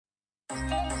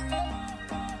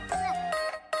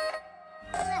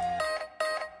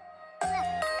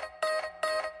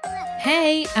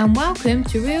Hey, and welcome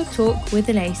to Real Talk with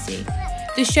Lacey,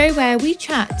 the show where we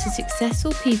chat to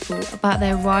successful people about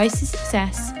their rise to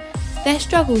success, their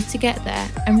struggles to get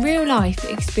there, and real life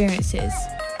experiences.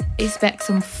 Expect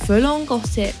some full-on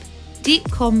gossip, deep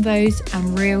convos,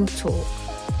 and real talk.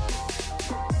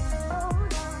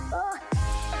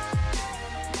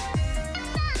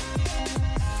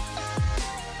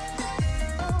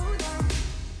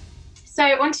 So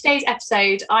on today's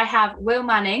episode, I have Will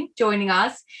Manning joining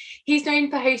us. He's known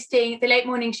for hosting the late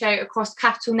morning show across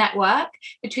Capital Network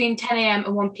between 10 a.m.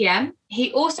 and 1 p.m.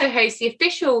 He also hosts the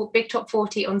official Big Top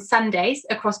 40 on Sundays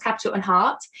across Capital and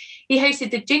Heart. He hosted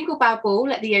the Jingle Bell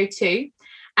Ball at the O2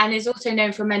 and is also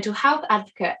known for a mental health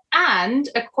advocate and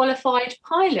a qualified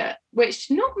pilot,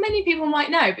 which not many people might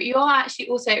know, but you are actually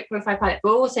also a qualified pilot.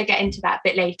 We'll also get into that a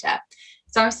bit later.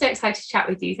 So I'm so excited to chat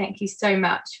with you. Thank you so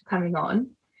much for coming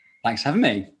on. Thanks for having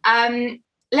me.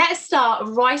 Let's start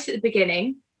right at the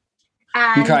beginning.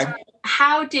 And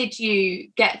How did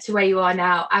you get to where you are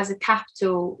now as a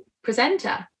Capital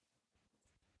presenter?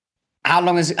 How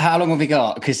long have we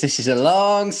got? Because this is a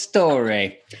long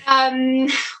story.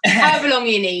 However long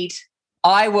you need.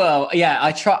 I will. Yeah,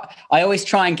 I always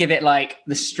try and give it like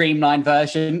the streamlined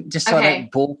version, just so I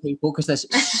don't bore people, because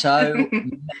there's so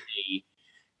many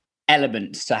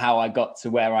elements to how I got to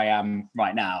where I am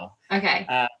right now. Okay.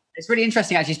 It's really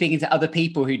interesting actually speaking to other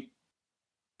people who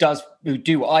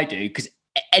do what I do, because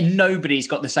nobody's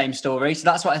got the same story. So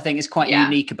that's what I think is quite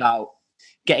unique about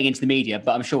getting into the media,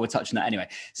 but I'm sure we'll touch on that anyway.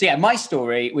 So yeah, my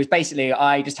story was basically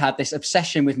I just had this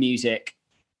obsession with music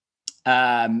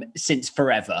since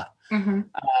forever. Mm-hmm.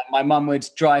 My mum would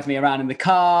drive me around in the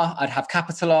car. I'd have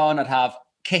Capital on, I'd have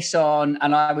Kiss on,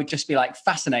 and I would just be like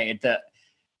fascinated that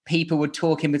people would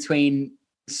talk in between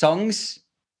songs.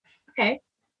 Okay.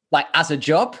 Like as a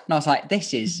job. And I was like,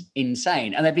 this is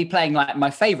insane. And they'd be playing like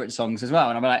my favorite songs as well.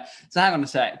 And I'm like, so hang on a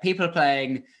sec. People are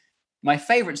playing my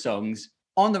favorite songs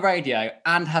on the radio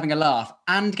and having a laugh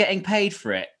and getting paid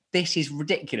for it. This is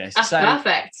ridiculous. That's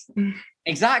perfect.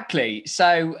 Exactly.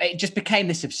 So it just became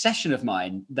this obsession of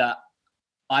mine that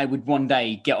I would one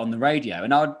day get on the radio.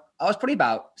 And I was probably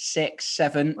about 6,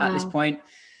 7 at this point.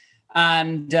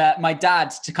 And my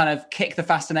dad, to kind of kick the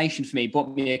fascination for me,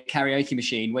 bought me a karaoke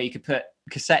machine where you could put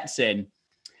cassettes in,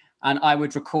 and I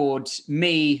would record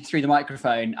me through the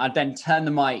microphone. I'd then turn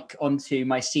the mic onto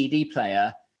my CD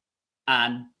player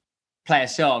and play a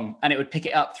song, and it would pick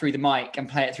it up through the mic and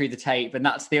play it through the tape. And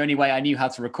that's the only way I knew how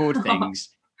to record things.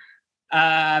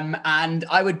 And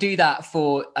I would do that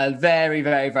for a very,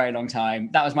 very, very long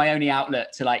time. That was my only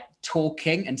outlet to like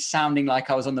talking and sounding like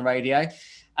I was on the radio.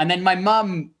 And then my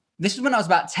mum, this was when I was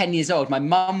about 10 years old. My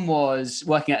mum was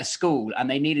working at a school and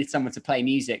they needed someone to play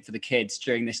music for the kids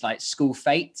during this like school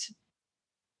fete.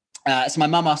 So my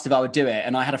mum asked if I would do it.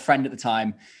 And I had a friend at the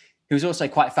time who was also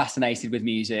quite fascinated with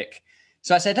music.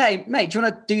 So I said, hey, mate, do you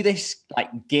want to do this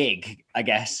like gig, I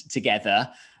guess, together?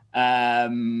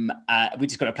 We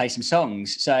just got to play some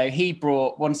songs. So he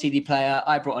brought one CD player.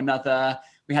 I brought another.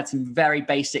 We had some very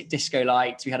basic disco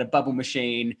lights. We had a bubble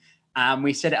machine and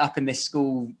we set it up in this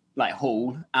school like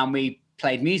hall, and we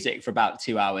played music for about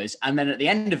 2 hours. And then at the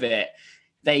end of it,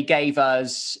 they gave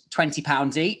us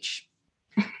 £20 each.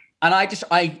 And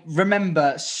I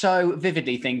remember so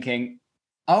vividly thinking,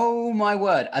 oh my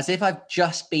word, as if I've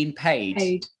just been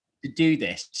paid to do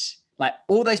this. Like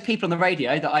all those people on the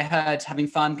radio that I heard having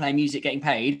fun, playing music, getting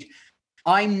paid,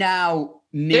 I'm now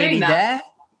nearly there.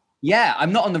 Yeah,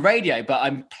 I'm not on the radio, but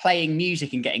I'm playing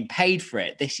music and getting paid for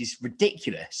it. This is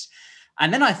ridiculous.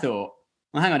 And then I thought,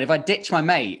 well, hang on, if I ditch my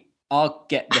mate, I'll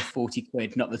get the 40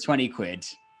 quid, not the 20 quid.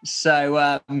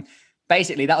 So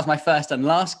basically that was my first and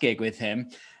last gig with him.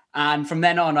 And from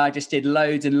then on, I just did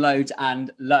loads and loads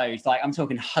and loads. Like I'm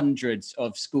talking hundreds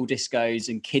of school discos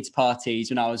and kids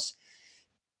parties when I was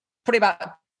probably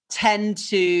about 10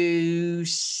 to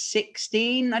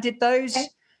 16. I did those. Okay.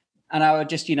 And I would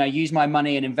just, use my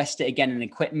money and invest it again in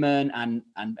equipment and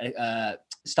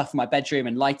stuff in my bedroom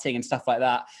and lighting and stuff like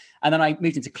that. And then I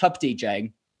moved into club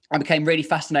DJing. I became really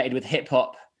fascinated with hip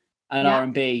hop and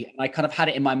R&B. I kind of had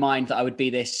it in my mind that I would be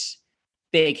this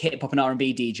big hip hop and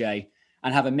R&B DJ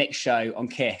and have a mix show on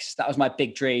Kiss. That was my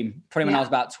big dream. Probably when I was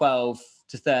about 12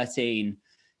 to 13,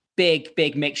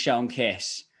 big mix show on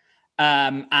Kiss.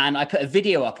 And I put a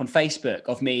video up on Facebook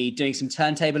of me doing some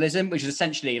turntablism, which is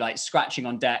essentially like scratching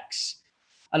on decks,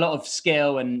 a lot of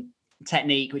skill and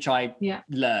technique, which I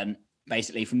learned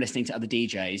basically from listening to other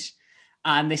DJs.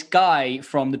 And this guy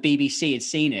from the BBC had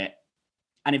seen it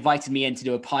and invited me in to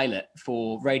do a pilot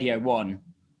for Radio 1.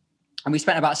 And we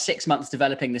spent about 6 months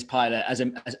developing this pilot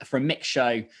for a mix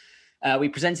show. We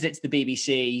presented it to the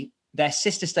BBC. Their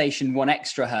sister station, One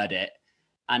Extra, heard it.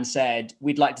 and said,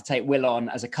 we'd like to take Will on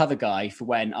as a cover guy for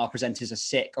when our presenters are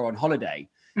sick or on holiday.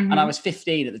 And I was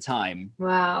 15 at the time.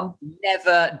 Wow.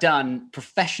 Never done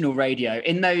professional radio.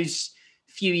 In those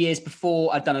few years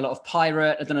before, I'd done a lot of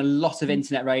pirate. I'd done a lot of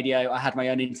internet radio. I had my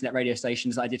own internet radio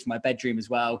stations that I did for my bedroom as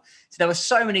well. So there were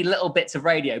so many little bits of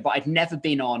radio, but I'd never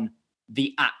been on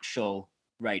the actual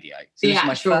radio. So the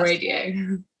actual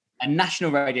radio. A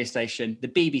national radio station, the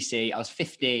BBC. I was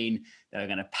 15. They were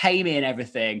going to pay me and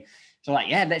everything. So I'm like,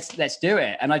 yeah, let's do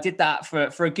it. And I did that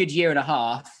for a good year and a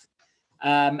half.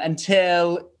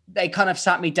 Until they kind of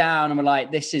sat me down and were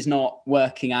like, this is not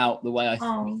working out the way I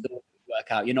thought it would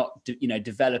work out. You're not,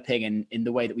 developing in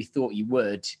the way that we thought you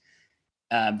would,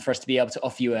 for us to be able to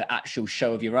offer you an actual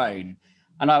show of your own.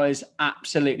 And I was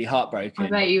absolutely heartbroken. I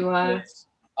bet you were.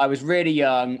 I was really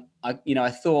young. I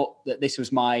thought that this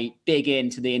was my big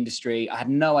into the industry. I had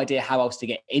no idea how else to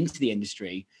get into the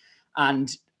industry.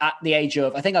 And at the age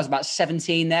of, I think I was about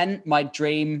 17 then, my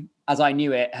dream, as I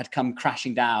knew it, had come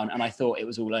crashing down and I thought it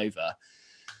was all over.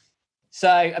 So,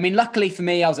 I mean, luckily for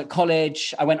me, I was at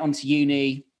college. I went on to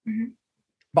uni,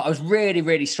 but I was really,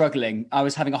 really struggling. I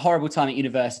was having a horrible time at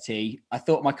university. I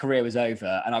thought my career was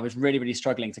over and I was really, really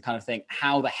struggling to kind of think,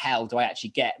 how the hell do I actually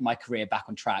get my career back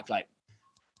on track? Like,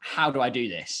 how do I do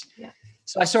this? Yeah.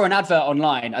 So I saw an advert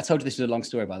online. I told you this was a long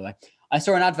story, by the way. I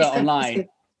saw an advert online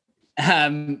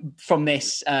from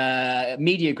this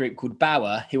media group called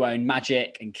Bauer, who own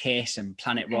Magic and Kiss and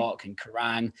Planet Rock and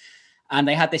Kerrang. And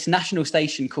they had this national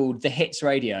station called The Hits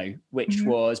Radio, which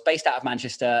was based out of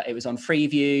Manchester. It was on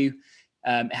Freeview.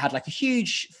 It had like a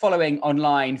huge following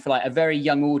online for like a very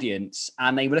young audience.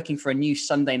 And they were looking for a new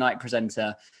Sunday night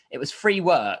presenter. It was free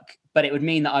work, but it would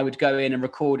mean that I would go in and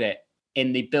record it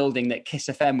in the building that Kiss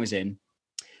FM was in.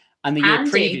 And the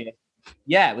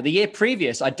year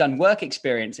previous, I'd done work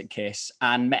experience at Kiss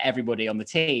and met everybody on the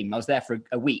team. I was there for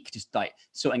a week, just like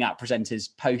sorting out presenters'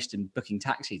 post and booking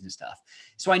taxis and stuff.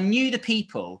 So I knew the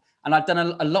people, and I'd done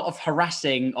a lot of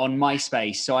harassing on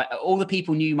MySpace. So all the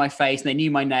people knew my face and they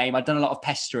knew my name. I'd done a lot of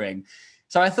pestering.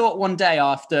 So I thought one day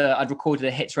after I'd recorded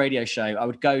a Hits radio show, I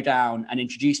would go down and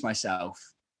introduce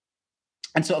myself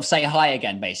and sort of say hi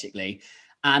again, basically.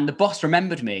 And the boss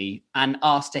remembered me and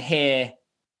asked to hear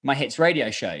my Hits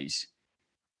radio shows.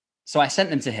 So I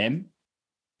sent them to him.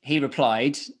 He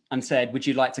replied and said, would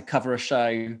you like to cover a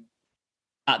show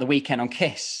at the weekend on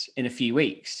Kiss in a few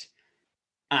weeks?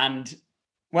 And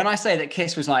when I say that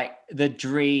Kiss was like the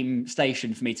dream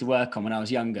station for me to work on when I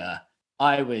was younger,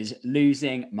 I was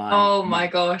losing my mind. My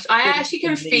gosh. I actually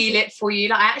can feel it for you.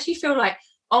 Like, I actually feel like,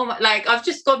 oh my, like I've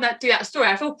just gone through that story.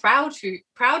 I feel proud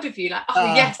of you. Like,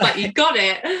 yes, like you got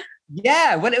it.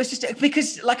 Yeah. Well, it was just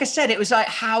because, like I said, it was like,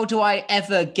 how do I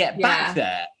ever get back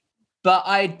there? But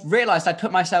I realized I'd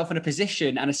put myself in a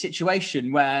position and a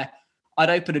situation where I'd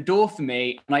open a door for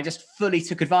me, and I just fully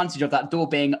took advantage of that door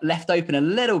being left open a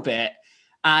little bit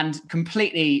and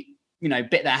completely,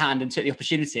 bit their hand and took the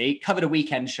opportunity, covered a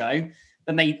weekend show.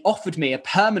 Then they offered me a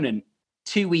permanent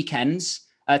 2 weekend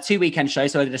show.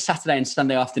 So I did a Saturday and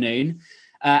Sunday afternoon.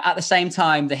 At the same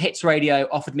time, the Hits Radio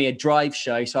offered me a drive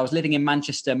show. So I was living in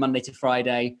Manchester Monday to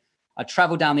Friday. I'd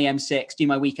travel down the M6, do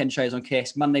my weekend shows on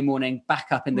Kiss, Monday morning, back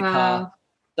up in the car.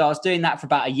 So I was doing that for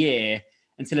about a year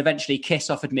until eventually Kiss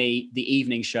offered me the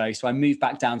evening show. So I moved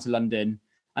back down to London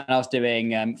and I was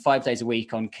doing 5 days a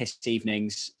week on Kiss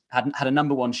evenings, had a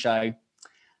number one show.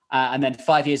 And then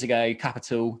 5 years ago,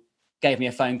 Capital gave me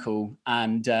a phone call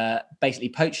and basically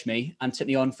poached me and took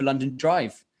me on for London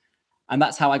Drive. And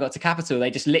that's how I got to Capital.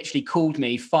 They just literally called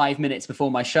me 5 minutes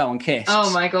before my show on Kiss.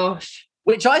 Oh my gosh.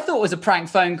 Which I thought was a prank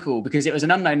phone call because it was an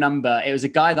unknown number. It was a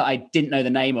guy that I didn't know the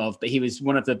name of, but he was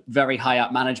one of the very high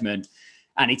up management.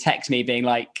 And he texted me being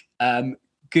like,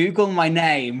 Google my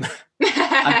name.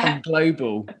 I'm from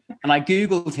Global. And I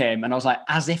Googled him and I was like,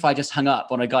 as if I just hung up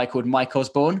on a guy called Mike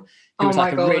Osborne. Who was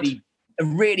like a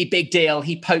really big deal.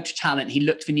 He poached talent. He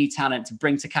looked for new talent to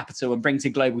bring to Capital and bring to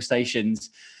global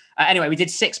stations. Anyway, we did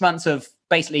 6 months of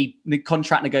basically the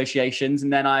contract negotiations.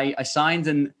 And then I signed,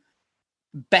 and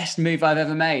best move I've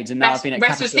ever made. And now I've been at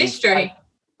Capital. Rest was history.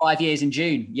 5 years in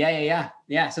June. Yeah.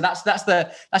 So that's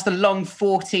the long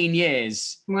 14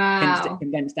 years. Wow.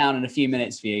 Condensed down in a few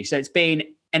minutes for you. So it's been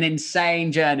an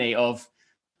insane journey of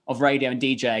radio and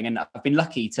DJing, and I've been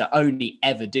lucky to only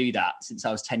ever do that since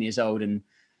I was 10 years old. And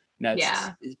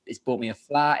it's bought me a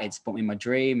flat, it's bought me my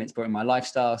dream, it's brought me my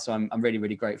lifestyle. So I'm really,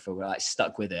 really grateful. We're like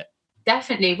stuck with it.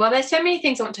 Definitely. Well, there's so many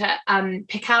things I want to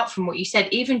pick out from what you said,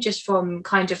 even just from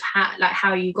kind of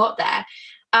how you got there.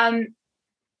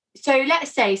 So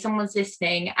let's say someone's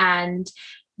listening and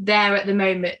they're at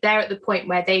the point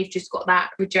where they've just got that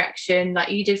rejection like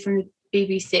you did from the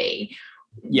BBC.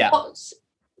 Yeah.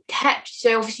 kept,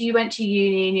 so obviously you went to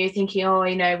uni and you're thinking, oh,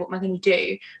 you know, what am I going to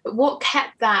do? But what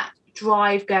kept that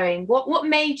drive going? What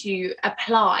made you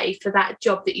apply for that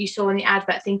job that you saw in the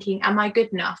advert thinking, am I good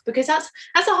enough? Because that's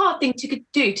a hard thing to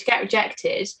do, to get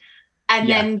rejected and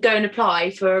then go and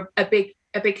apply for a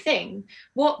big thing.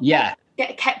 What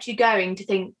kept you going to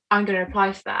think, I'm going to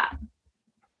apply for that?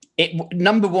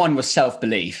 Number one was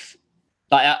self-belief.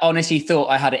 Like, I honestly thought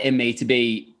I had it in me to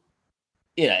be,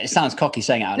 it sounds cocky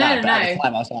saying it out loud, but at the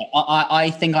time I was like, I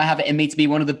think I have it in me to be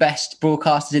one of the best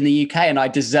broadcasters in the UK, and I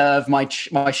deserve my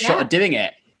shot at doing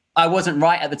it. I wasn't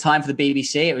right at the time for the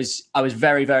BBC. I was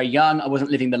very, very young. I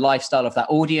wasn't living the lifestyle of that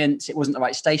audience. It wasn't the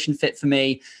right station fit for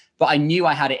me, but I knew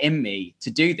I had it in me to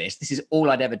do this. This is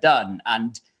all I'd ever done.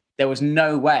 And there was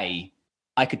no way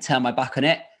I could turn my back on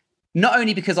it. Not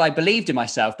only because I believed in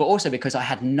myself, but also because I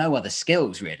had no other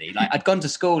skills really. Like, I'd gone to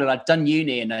school and I'd done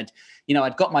uni and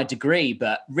I'd got my degree,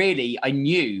 but really I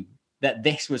knew that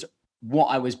this was what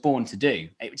I was born to do.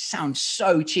 It sounds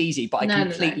so cheesy, but I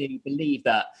completely believe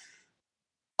that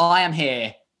I am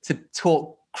here to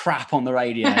talk crap on the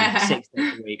radio 6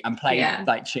 days a week and play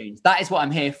like tunes. That is what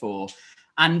I'm here for.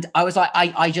 And I was like,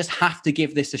 I just have to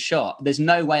give this a shot. There's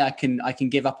no way I can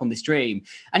give up on this dream.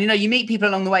 And, you meet people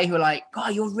along the way who are like,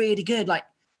 God, you're really good. Like,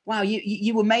 wow,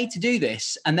 you were made to do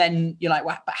this. And then you're like,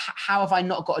 well, but how have I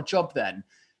not got a job then?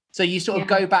 So you sort of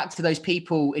go back to those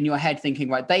people in your head thinking,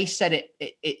 right, they said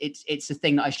it's the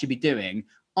thing that I should be doing.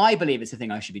 I believe it's the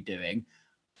thing I should be doing.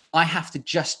 I have to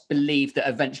just believe that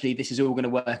eventually this is all going to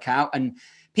work out. And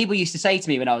people used to say to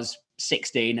me when I was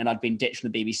 16 and I'd been ditched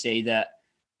from the BBC that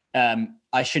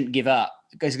I shouldn't give up,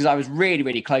 because I was really,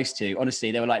 really close to.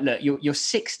 Honestly, they were like, look, you're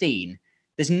 16.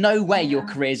 There's no way your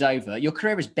career's over. Your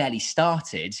career has barely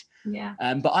started. Yeah.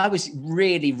 But I was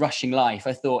really rushing life.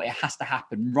 I thought it has to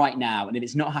happen right now. And if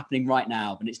it's not happening right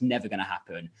now, then it's never going to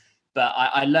happen. But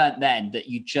I learned then that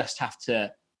you just have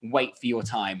to wait for your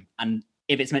time. And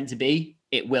if it's meant to be,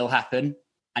 it will happen.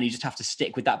 And you just have to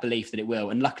stick with that belief that it will.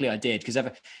 And luckily I did, because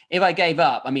if I gave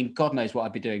up, I mean, God knows what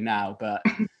I'd be doing now, but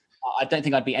I don't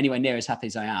think I'd be anywhere near as happy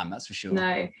as I am. That's for sure.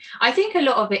 No, I think a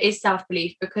lot of it is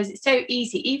self-belief, because it's so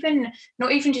easy,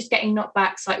 not even just getting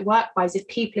knockbacks like work-wise. If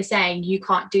people are saying you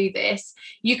can't do this,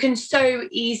 you can so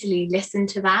easily listen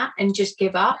to that and just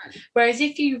give up. Whereas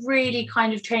if you really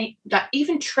kind of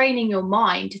training your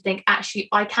mind to think, actually,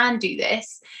 I can do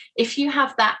this. If you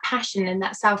have that passion and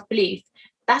that self-belief,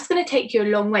 that's going to take you a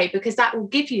long way, because that will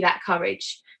give you that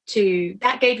courage to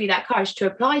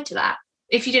apply to that.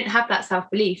 If you didn't have that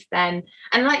self-belief, then,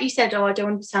 and like you said, I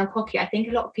don't want to sound cocky, I think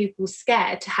a lot of people are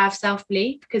scared to have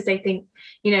self-belief because they think,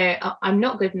 I'm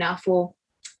not good enough, or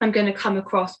I'm going to come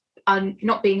across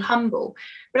not being humble.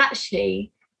 But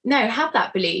actually, no, have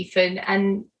that belief,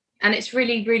 and it's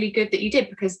really, really good that you did,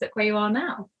 because look where you are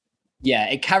now. Yeah,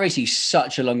 it carries you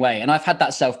such a long way. And I've had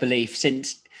that self-belief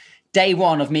since day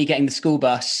one of me getting the school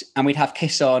bus, and we'd have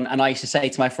Kiss on, and I used to say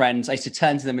to my friends, I used to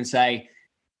turn to them and say,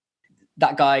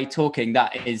 that guy talking,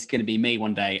 that is going to be me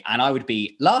one day. And I would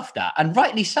be laughed at, and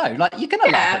rightly so. Like, you're going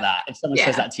to laugh at that if someone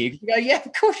says that to you. You go, yeah,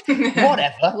 of course,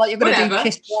 whatever. Like, you're going to do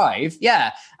Kiss Drive.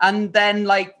 Yeah. And then,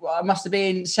 like, it must have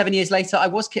been 7 years later, I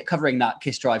was covering that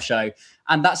Kiss Drive show.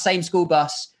 And that same school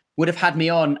bus would have had me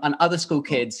on, and other school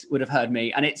kids would have heard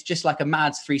me. And it's just like a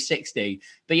mad 360.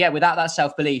 But yeah, without that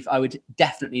self-belief, I would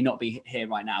definitely not be here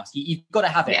right now. So you've got to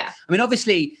have it. Yeah. I mean,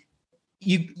 obviously,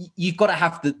 you've got to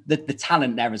have the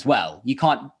talent there as well. You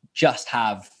can't just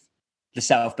have the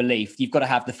self-belief. You've got to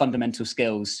have the fundamental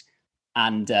skills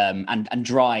and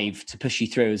drive to push you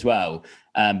through as well.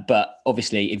 But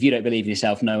obviously, if you don't believe in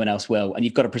yourself, no one else will. And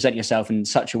you've got to present yourself in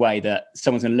such a way that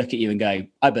someone's going to look at you and go,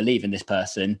 I believe in this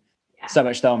person. Yeah. So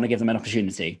much so I'm going to give them an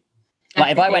opportunity. Definitely.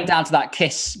 Like, if I went down to that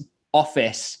Kiss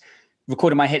office,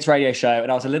 recording my Hits radio show,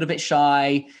 and I was a little bit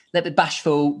shy, a little bit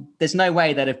bashful, there's no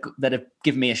way they'd have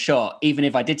given me a shot. Even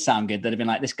if I did sound good, they'd have been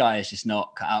like, this guy is just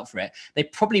not cut out for it. They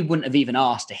probably wouldn't have even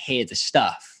asked to hear the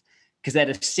stuff, because they'd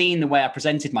have seen the way I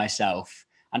presented myself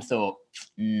and thought,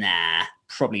 nah,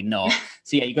 probably not.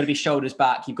 So yeah, you've got to be shoulders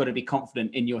back. You've got to be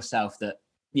confident in yourself that,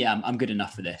 yeah, I'm good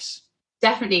enough for this.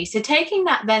 Definitely. So taking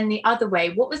that then the other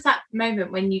way, what was that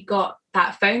moment when you got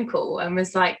that phone call and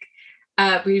was like,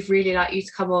 we'd really like you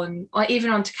to come on, or even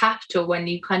onto Capital, when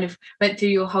you kind of went through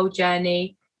your whole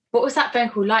journey? What was that phone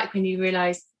call like when you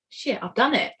realised, shit, I've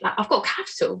done it? Like, I've got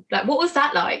Capital. Like, what was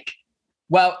that like?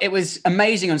 Well, it was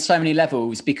amazing on so many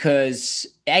levels, because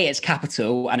it's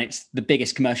Capital, and it's the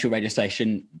biggest commercial radio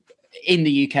station in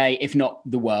the UK, if not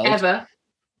the world. Ever.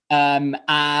 And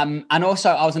also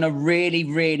I was in a really,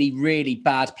 really, really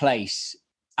bad place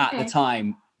at the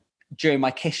time. during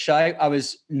my Kiss show, I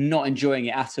was not enjoying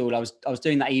it at all. I was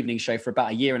doing that evening show for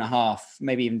about a year and a half,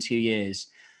 maybe even 2 years.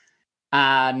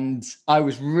 And I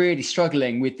was really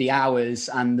struggling with the hours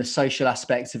and the social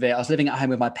aspects of it. I was living at home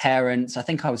with my parents. I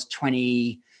think I was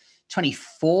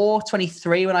 24,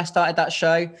 23 when I started that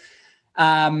show.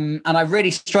 And I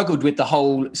really struggled with the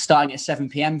whole starting at 7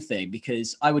 p.m. thing,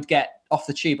 because I would get off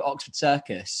the tube at Oxford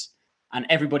Circus and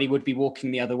everybody would be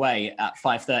walking the other way at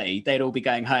 5:30. They'd all be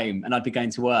going home and I'd be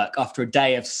going to work after a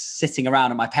day of sitting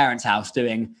around at my parents' house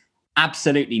doing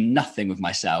absolutely nothing with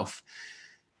myself.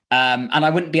 And I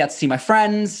wouldn't be able to see my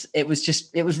friends. It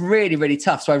was really, really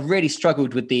tough. So I really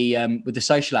struggled with the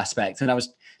social aspect, and I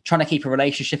was trying to keep a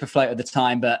relationship afloat at the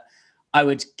time, but I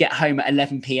would get home at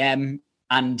 11 p.m.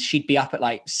 and she'd be up at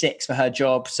like 6 for her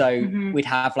job. So we'd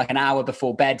have like an hour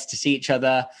before bed to see each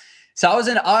other. So I was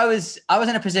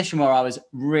in a position where I was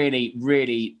really,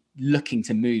 really looking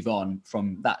to move on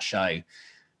from that show.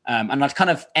 And I'd kind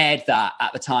of aired that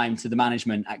at the time to the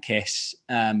management at Kiss.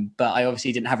 But I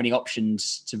obviously didn't have any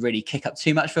options to really kick up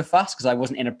too much of a fuss, because I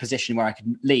wasn't in a position where I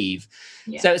could leave.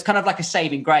 Yeah. So it's kind of like a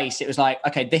saving grace. It was like,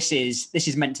 okay, this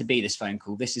is meant to be this phone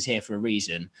call. This is here for a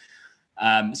reason.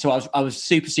 So I was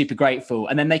super, super grateful.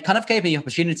 And then they kind of gave me the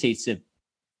opportunity to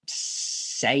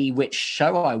say which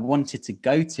show I wanted to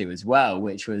go to as well,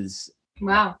 which was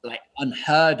like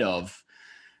unheard of.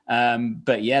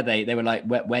 But yeah, they were like,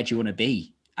 where do you want to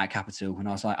be at Capital? And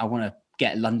I was like, I want to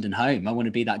get London home. I want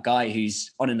to be that guy who's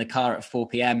on in the car at 4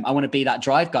 p.m. I want to be that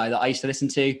drive guy that I used to listen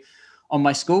to on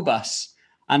my school bus.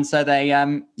 And so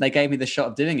they gave me the shot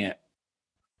of doing it.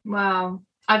 Wow.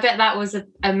 I bet that was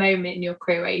a moment in your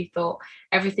career where you thought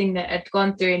everything that had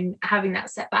gone through and having that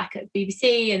setback at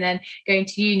BBC and then going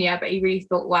to uni, I bet you really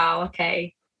thought, wow,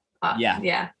 okay.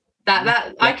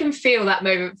 That I can feel that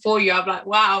moment for you. I'm like,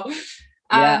 wow.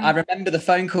 I remember the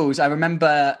phone calls. I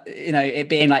remember, it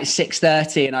being like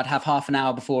 6:30 and I'd have half an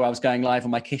hour before I was going live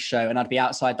on my Kiss show, and I'd be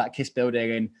outside that Kiss building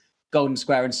in Golden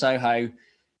Square in Soho.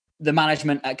 The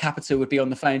management at Capital would be on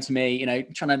the phone to me,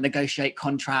 trying to negotiate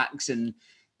contracts and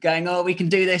going, oh, we can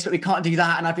do this, but we can't do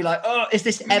that. And I'd be like, oh, is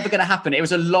this ever going to happen? It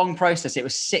was a long process. It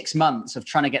was 6 months of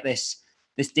trying to get this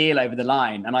deal over the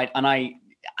line. And I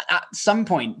at some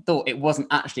point thought it wasn't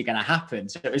actually going to happen.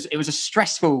 So it was a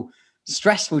stressful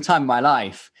time in my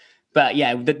life. But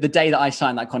yeah, the day that I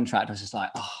signed that contract, I was just like,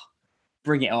 oh,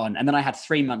 bring it on. And then I had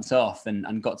 3 months off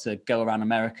and got to go around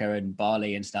America and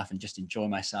Bali and stuff and just enjoy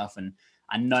myself and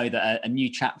know that a new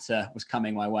chapter was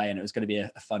coming my way and it was going to be a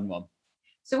fun one.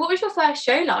 So what was your first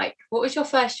show like? What was your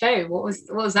first show? What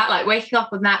was that like? Waking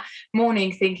up on that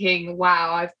morning thinking,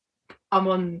 wow, I'm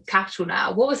on Capital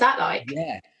now. What was that like?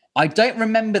 Yeah. I don't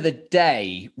remember the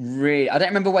day, really. I don't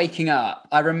remember waking up.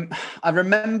 I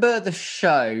remember the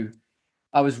show.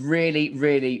 I was really,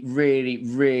 really, really,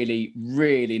 really,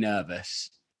 really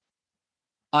nervous.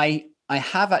 I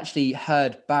have actually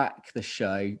heard back the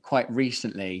show quite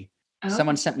recently. Oh.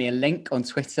 Someone sent me a link on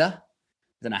Twitter.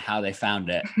 I don't know how they found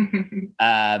it.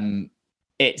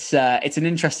 It's an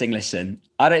interesting listen.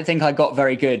 I don't think I got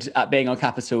very good at being on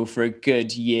Capital for a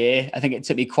good year. I think it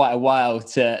took me quite a while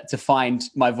to find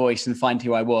my voice and find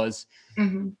who I was.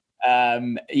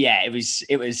 Mm-hmm.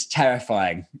 It was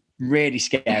terrifying, really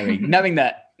scary. Knowing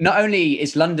that not only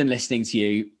is London listening to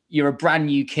you, you're a brand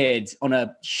new kid on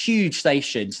a huge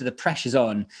station, so the pressure's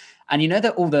on, and you know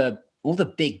that all the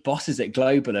big bosses at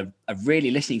Global are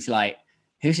really listening to, like,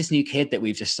 who's this new kid that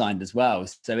we've just signed as well?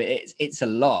 So it's a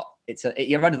lot.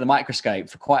 You're under the microscope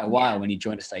for quite a while when you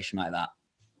join a station like that.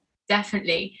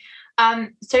 Definitely.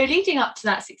 So leading up to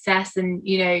that success, and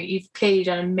you've clearly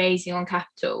done amazing on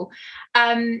Capital.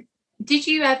 Did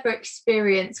you ever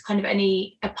experience kind of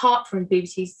any, apart from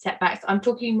BBC's setbacks, I'm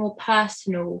talking more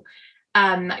personal,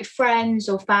 like friends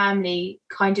or family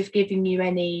kind of giving you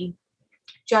any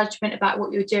judgment about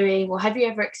what you're doing, or have you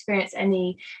ever experienced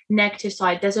any negative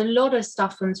side? There's a lot of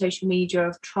stuff on social media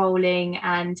of trolling,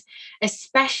 and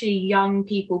especially young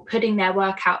people putting their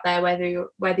work out there, whether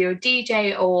you're a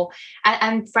DJ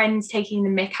and friends taking the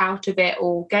mick out of it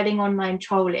or getting online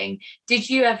trolling. Did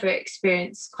you ever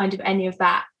experience kind of any of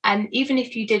that? And even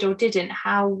if you did or didn't,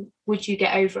 how would you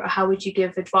get over it? Or how would you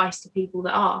give advice to people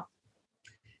that are?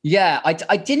 Yeah,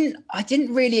 I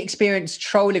didn't really experience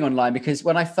trolling online, because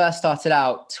when I first started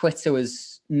out, Twitter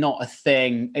was not a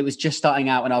thing. It was just starting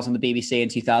out when I was on the BBC in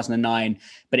 2009,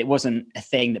 but it wasn't a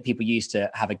thing that people used to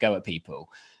have a go at people.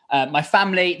 My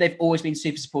family, they've always been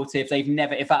super supportive. They've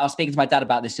never, in fact, I was speaking to my dad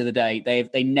about this the other day.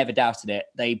 They never doubted it.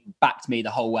 They backed me the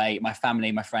whole way. My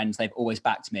family, my friends, they've always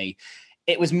backed me.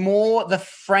 It was more the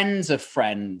friends of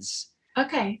friends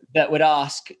that would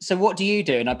ask, so what do you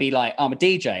do? And I'd be like, I'm a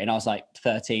DJ. And I was like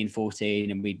 13,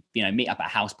 14, and we'd, meet up at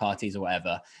house parties or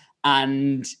whatever.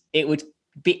 And it would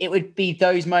be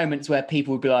those moments where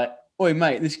people would be like, oi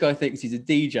mate, this guy thinks he's a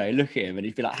DJ, look at him. And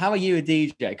he'd be like, how are you a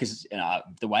DJ? Because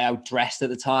the way I dressed at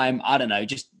the time, I don't know,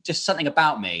 just something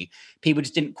about me. People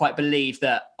just didn't quite believe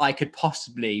that I could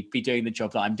possibly be doing the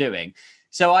job that I'm doing.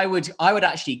 So I would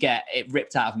actually get it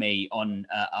ripped out of me on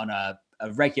a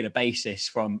regular basis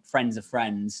from friends of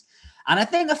friends. And I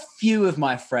think a few of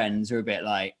my friends were a bit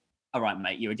like, all right,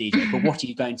 mate, you're a DJ, but what are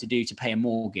you going to do to pay a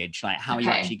mortgage? Like, how are you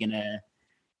actually going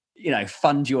to,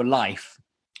 fund your life?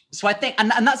 So I think, and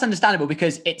that's understandable,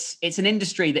 because it's an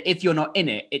industry that if you're not in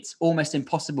it, it's almost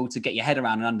impossible to get your head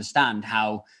around and understand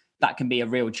how that can be a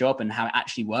real job and how it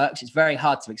actually works. It's very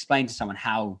hard to explain to someone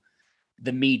how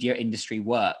the media industry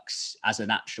works as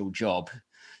an actual job.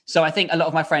 So I think a lot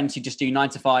of my friends who just do 9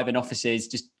 to 5 in offices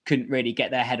just couldn't really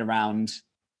get their head around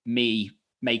me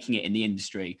making it in the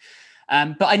industry.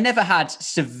 But I never had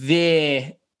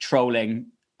severe trolling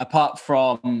apart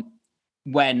from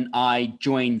when I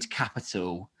joined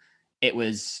Capital. It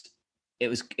was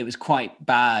quite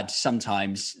bad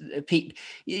sometimes.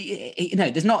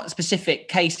 There's not specific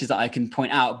cases that I can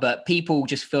point out, but people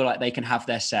just feel like they can have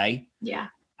their say. Yeah.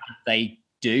 They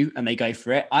do, and they go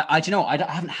for it. I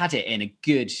haven't had it in a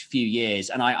good few years,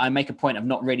 and I make a point of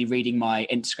not really reading my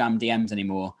Instagram DMs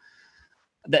anymore.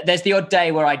 There's the odd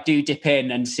day where I do dip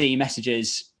in and see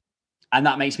messages, and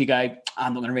that makes me go,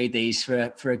 I'm not going to read these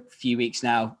for a few weeks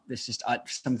now. There's just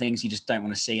some things you just don't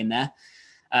want to see in there.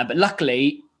 But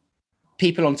luckily,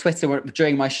 people on Twitter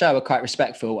during my show are quite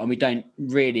respectful, and we don't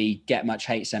really get much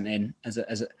hate sent in.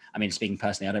 Speaking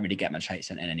personally, I don't really get much hate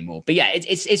sent in anymore. But yeah,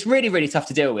 it's really, really tough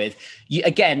to deal with.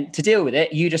 To deal with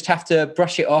it, you just have to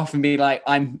brush it off and be like,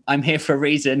 I'm here for a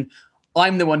reason.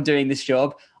 I'm the one doing this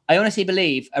job. I honestly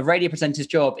believe a radio presenter's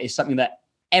job is something that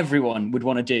everyone would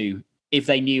want to do if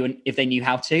they knew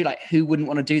how to. Like, who wouldn't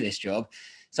want to do this job?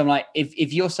 So I'm like,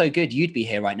 if you're so good, you'd be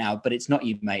here right now, but it's not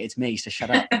you, mate. It's me. So shut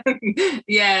up.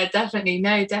 Yeah, definitely.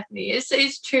 No, definitely.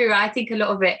 It's true. I think a lot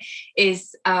of it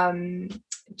is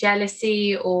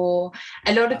jealousy, or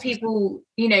a lot of people,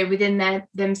 within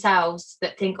themselves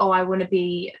that think, oh, I want to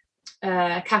be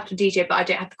a Capital DJ, but I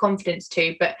don't have the confidence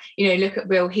to. But look at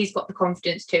Will, he's got the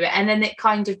confidence to it, and then it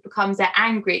kind of becomes they're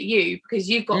angry at you because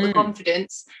you've got the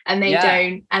confidence and they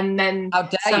don't. And then how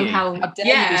dare somehow, you? How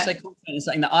dare you be so confident in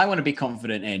something that I want to be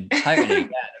confident in? Totally, yeah,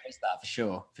 there is that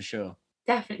for sure.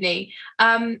 Definitely.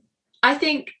 I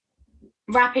think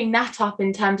wrapping that up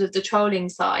in terms of the trolling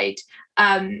side,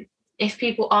 if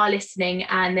people are listening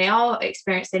and they are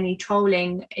experiencing any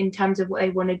trolling in terms of what they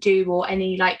want to do, or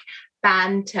any like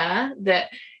banter that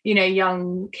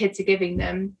young kids are giving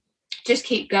them, just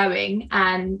keep going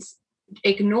and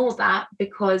ignore that,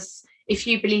 because if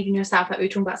you believe in yourself, like we were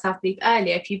talking about self-belief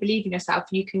earlier, if you believe in yourself,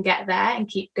 you can get there and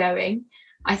keep going.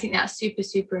 I think that's super,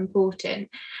 super important.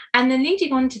 And then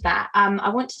leading on to that, I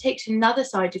want to take to another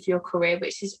side of your career,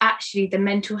 which is actually the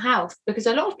mental health, because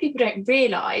a lot of people don't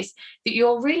realise that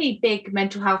you're a really big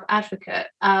mental health advocate.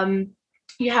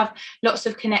 You have lots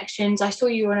of connections. I saw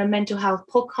you on a mental health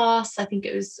podcast. I think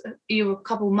it was you a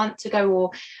couple of months ago,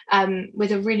 or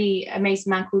with a really amazing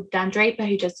man called Dan Draper,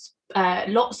 who does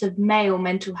lots of male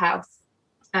mental health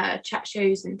chat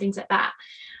shows and things like that.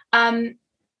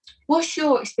 What's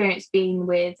your experience been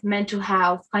with mental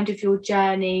health, kind of your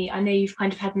journey? I know you've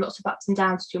kind of had lots of ups and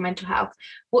downs with your mental health.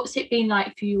 What's it been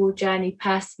like for your journey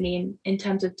personally in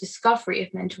terms of discovery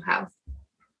of mental health?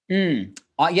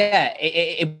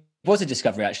 It was a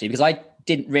discovery, actually, because I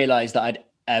didn't realise that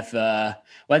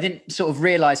I didn't sort of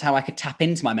realise how I could tap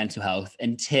into my mental health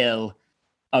until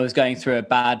I was going through a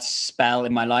bad spell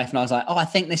in my life. And I was like, oh, I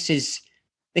think this is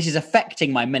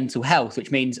affecting my mental health, which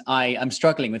means I am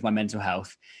struggling with my mental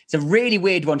health. It's a really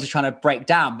weird one to try to break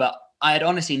down, but I had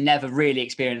honestly never really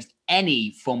experienced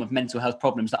any form of mental health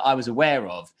problems that I was aware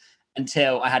of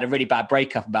until I had a really bad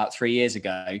breakup about 3 years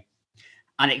ago.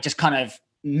 And it just kind of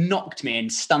knocked me and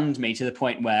stunned me to the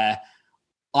point where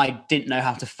I didn't know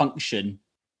how to function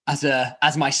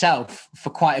as myself for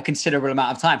quite a considerable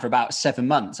amount of time. For about 7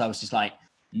 months, I was just like,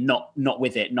 not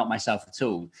with it, not myself at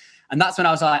all. And that's when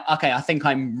I was like, okay, I think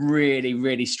I'm really,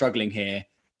 really struggling here.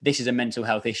 This is a mental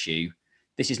health issue.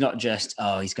 This is not just,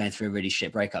 oh, he's going through a really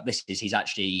shit breakup. He's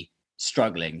actually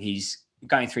struggling. He's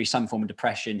going through some form of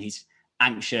depression. He's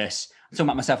anxious. I'm talking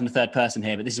about myself in the third person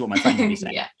here, but this is what my friends would be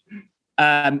saying.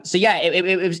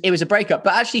 It was a breakup.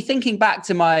 But actually thinking back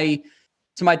to my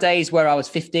days where I was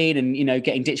 15 and,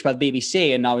 getting ditched by the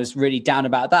BBC, and I was really down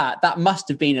about that must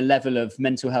have been a level of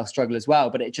mental health struggle as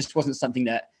well. But it just wasn't something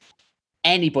that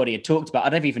anybody had talked about.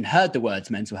 I'd never even heard the words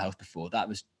mental health before. That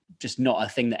was just not a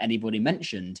thing that anybody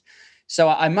mentioned. So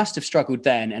I must have struggled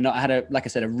then. And I had, like I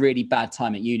said, a really bad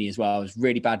time at uni as well. I was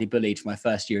really badly bullied for my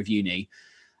first year of uni.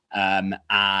 And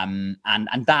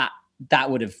that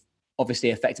would have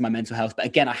obviously affected my mental health. But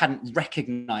again, I hadn't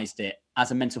recognized it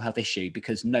as a mental health issue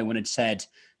because no one had said,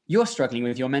 you're struggling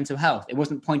with your mental health. It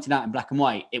wasn't pointed out in black and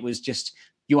white. It was just,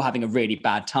 you're having a really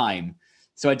bad time.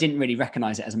 So I didn't really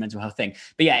recognize it as a mental health thing.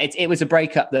 But yeah, it was a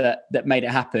breakup that made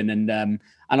it happen. And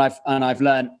I've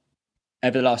learned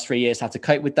over the last 3 years how to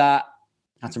cope with that,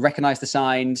 how to recognize the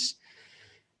signs,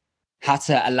 how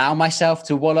to allow myself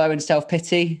to wallow in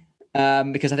self-pity,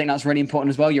 because I think that's really important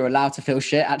as well. You're allowed to feel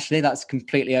shit. Actually, that's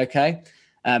completely okay.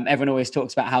 Everyone always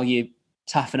talks about how you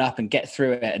toughen up and get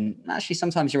through it. And actually,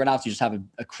 sometimes you're allowed to just have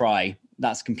a cry.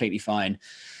 That's completely fine.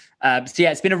 So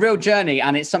yeah, it's been a real journey,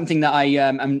 and it's something that I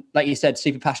am, like you said,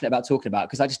 super passionate about talking about,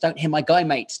 because I just don't hear my guy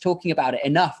mates talking about it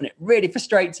enough, and it really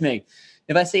frustrates me.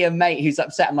 If I see a mate who's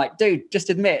upset, I'm like, dude, just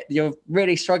admit you're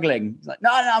really struggling. He's like, no,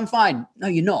 I'm fine. No,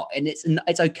 you're not, and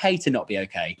it's okay to not be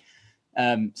okay.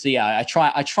 So yeah, I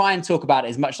try and talk about it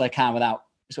as much as I can without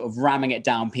sort of ramming it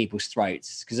down people's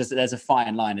throats, because there's a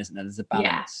fine line, isn't there? There's a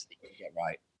balance that you get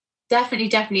right.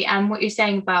 Definitely. And what you're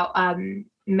saying about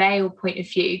male point of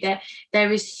view,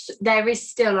 there is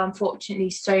still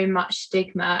unfortunately so much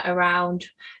stigma around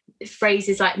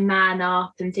phrases like man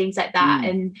up and things like that,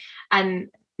 and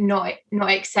not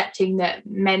accepting that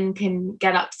men can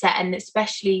get upset, and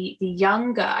especially the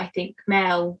younger, I think,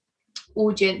 male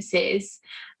audiences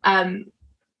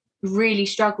really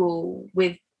struggle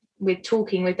with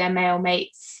talking with their male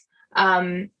mates,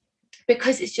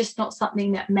 because it's just not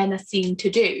something that men are seen to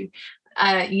do.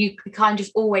 You kind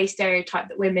of always stereotype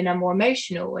that women are more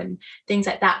emotional and things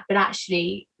like that, but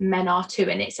actually men are too,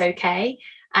 and it's okay.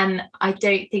 And I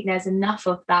don't think there's enough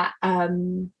of that.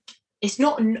 It's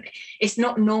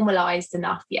not normalized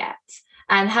enough yet.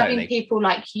 And having people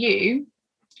like you,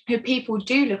 who people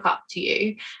do look up to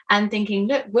you, and thinking,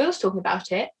 look, Will's talking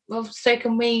about it, well, so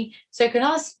can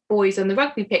us boys on the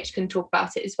rugby pitch can talk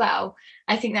about it as well.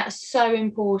 I think that's so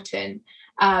important.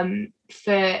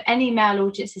 For any male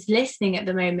audiences listening at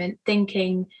the moment,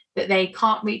 thinking that they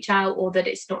can't reach out or that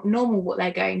it's not normal what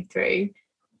they're going through,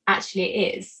 actually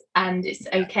it is, and it's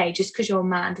okay. Just because you're a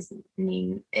man doesn't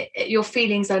mean your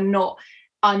feelings are not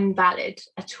unvalid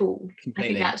at all. Completely. I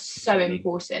think that's so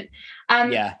important.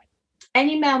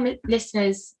 Any male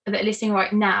listeners that are listening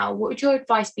right now, what would your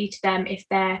advice be to them if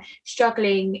they're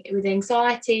struggling with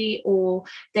anxiety, or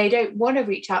they don't want to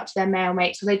reach out to their male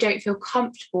mates, or they don't feel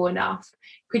comfortable enough?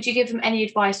 Could you give them any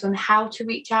advice on how to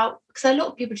reach out? Because a lot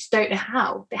of people just don't know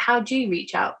how. How do you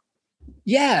reach out?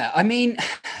 Yeah, I mean,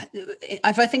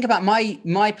 if I think about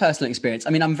my personal experience, I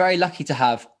mean, I'm very lucky to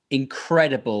have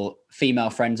incredible female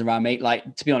friends around me.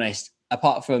 Like, to be honest,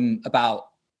 apart from about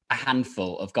a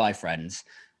handful of guy friends,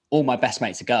 all my best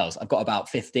mates are girls. I've got about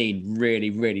 15 really,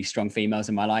 really strong females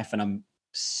in my life, and I'm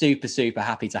super, super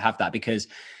happy to have that, because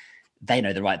they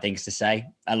know the right things to say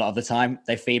a lot of the time.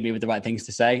 They feed me with the right things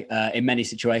to say in many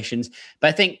situations. But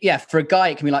I think, yeah, for a guy,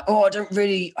 it can be like, oh,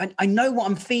 I know what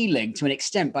I'm feeling to an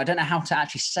extent, but I don't know how to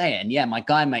actually say it. And yeah, my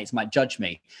guy mates might judge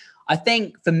me. I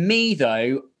think for me,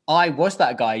 though, I was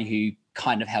that guy who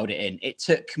kind of held it in. It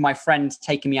took my friends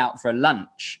taking me out for a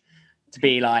lunch to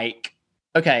be like,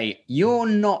 okay, you're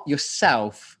not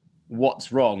yourself,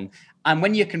 what's wrong? And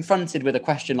when you're confronted with a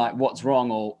question like what's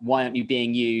wrong, or why aren't you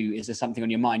being you, is there something on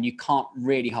your mind, you can't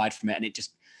really hide from it. And it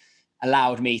just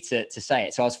allowed me to say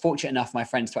it. So I was fortunate enough, my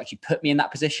friends, to actually put me in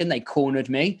that position. They cornered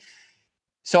me.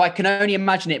 So I can only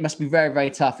imagine it must be very,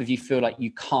 very tough if you feel like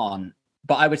you can't.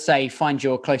 But I would say find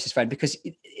your closest friend, because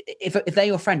if they're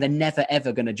your friend, they're never,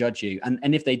 ever going to judge you.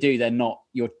 And if they do, they're not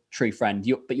your true friend.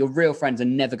 But your real friends are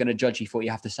never going to judge you for what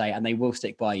you have to say, and they will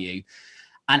stick by you.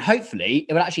 And hopefully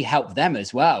it will actually help them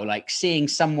as well. Like, seeing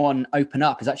someone open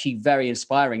up is actually very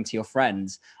inspiring to your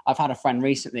friends. I've had a friend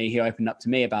recently who opened up to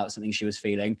me about something she was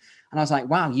feeling. And I was like,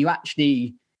 wow,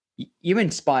 you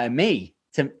inspire me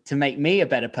to make me a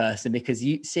better person, because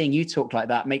seeing you talk like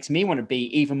that makes me want to be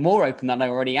even more open than I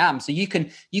already am. So you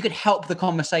could help the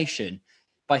conversation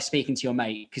by speaking to your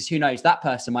mate, because who knows, that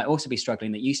person might also be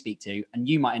struggling that you speak to, and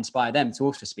you might inspire them to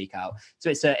also speak out. So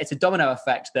it's a domino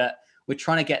effect that we're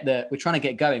trying to get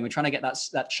going. We're trying to get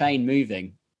that chain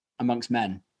moving amongst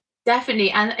men. Definitely.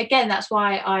 And again, that's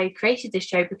why I created this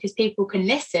show, because people can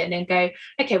listen and go,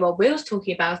 okay, well, Will's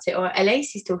talking about it, or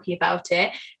Lacey's talking about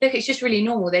it. Look, it's just really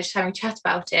normal. They're just having a chat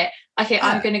about it. Okay, yeah.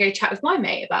 I'm going to go chat with my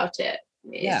mate about it.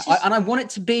 Yeah, and I want it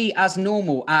to be as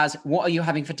normal as, what are you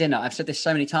having for dinner? I've said this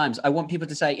so many times. I want people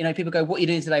to say, people go, what are you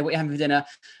doing today? What are you having for dinner?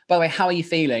 By the way, how are you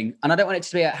feeling? And I don't want it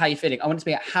to be at how you're feeling. I want it to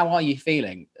be at how are you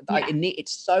feeling? Yeah.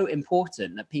 It's so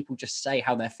important that people just say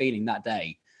how they're feeling that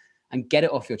day and get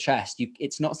it off your chest.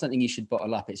 It's not something you should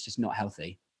bottle up. It's just not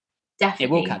healthy. Definitely. It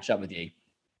will catch up with you.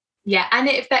 Yeah, and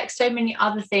it affects so many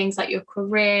other things like your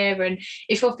career. And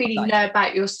if you're feeling low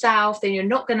about yourself, then you're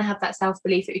not going to have that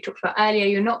self-belief that we talked about earlier.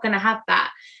 You're not going to have that.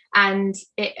 And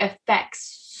it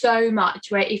affects so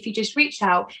much, where if you just reach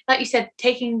out, like you said,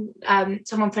 taking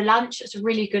someone for lunch, that's a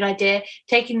really good idea.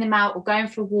 Taking them out or going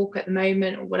for a walk at the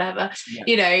moment or whatever,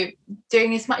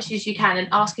 doing as much as you can and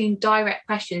asking direct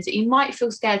questions that you might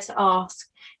feel scared to ask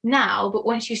now, but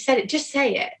once you said it, just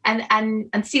say it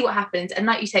and see what happens. And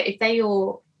like you say, if they're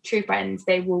your true friends,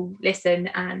 they will listen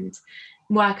and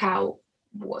work out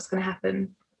what's going to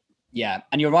happen. Yeah,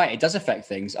 and you're right, it does affect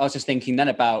things. I was just thinking then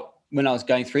about when I was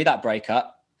going through that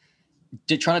breakup,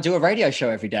 trying to do a radio show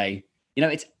every day.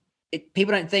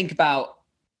 People don't think about,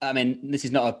 I mean, this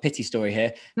is not a pity story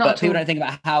here, but people don't think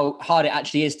about how hard it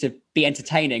actually is to be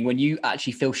entertaining when you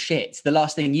actually feel shit. The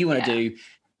last thing you want to do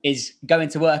is go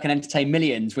into work and entertain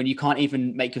millions when you can't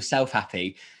even make yourself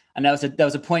happy. And there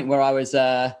was a point where I was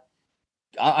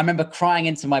I remember crying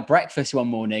into my breakfast one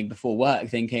morning before work,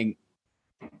 thinking,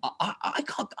 I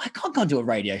can't go and do a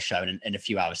radio show in a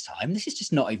few hours' time. This is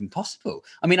just not even possible.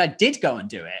 I mean, I did go and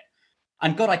do it,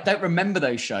 and God, I don't remember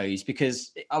those shows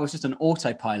because I was just an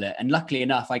autopilot. And luckily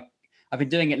enough, I've been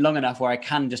doing it long enough where I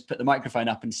can just put the microphone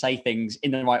up and say things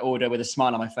in the right order with a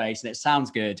smile on my face, and it sounds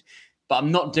good. But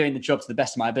I'm not doing the job to the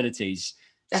best of my abilities.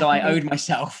 Definitely. So I owed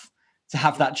myself to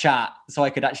have that chat so I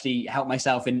could actually help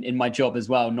myself in my job as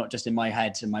well, not just in my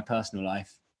head and my personal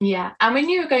life. Yeah. And when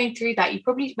you were going through that,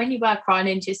 when you were crying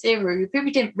into your cereal, you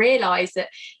probably didn't realise that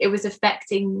it was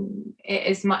affecting it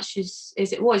as much as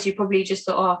it was. You probably just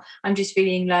thought, oh, I'm just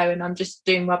feeling low and I'm just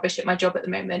doing rubbish at my job at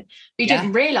the moment. But you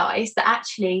didn't realise that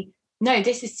actually, no,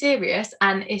 this is serious.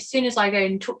 And as soon as I go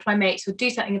and talk to my mates or do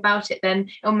something about it, then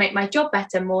it'll make my job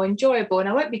better, more enjoyable. And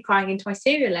I won't be crying into my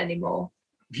cereal anymore.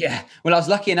 Yeah. Well, I was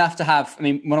lucky enough to have,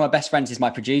 one of my best friends is my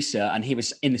producer, and he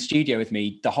was in the studio with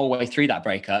me the whole way through that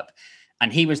breakup.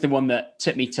 And he was the one that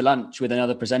took me to lunch with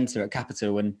another presenter at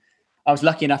Capital. And I was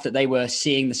lucky enough that they were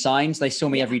seeing the signs. They saw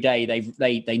me every day.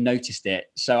 They noticed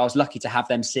it. So I was lucky to have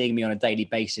them seeing me on a daily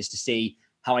basis to see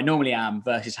how I normally am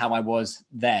versus how I was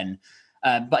then.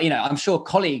 But, I'm sure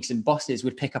colleagues and bosses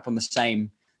would pick up on the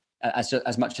same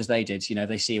as much as they did.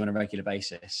 They see you on a regular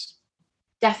basis.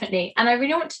 Definitely. And I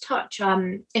really want to touch,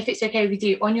 if it's okay with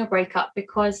you, on your breakup,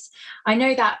 because I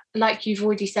know that, like you've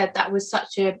already said, that was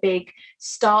such a big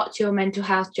start to your mental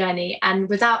health journey. And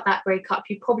without that breakup,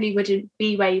 you probably wouldn't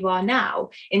be where you are now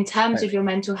in terms of your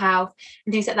mental health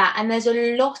and things like that. And there's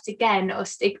a lot, again, of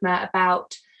stigma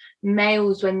about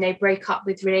males when they break up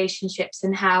with relationships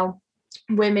and how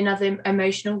women are the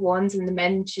emotional ones and the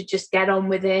men should just get on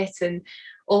with it,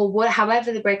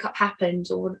 however the breakup happened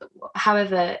or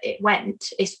however it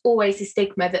went, it's always a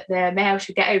stigma that the male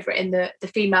should get over it and the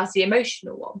female's the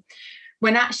emotional one,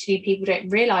 when actually people don't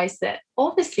realise that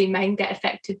obviously men get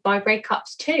affected by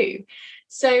breakups too.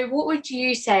 So what would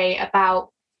you say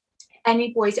about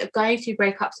any boys that are going through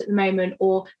breakups at the moment,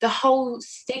 or the whole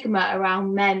stigma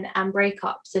around men and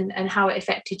breakups and how it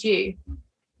affected you?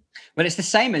 Well, it's the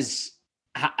same as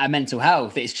mental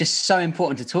health. It's just so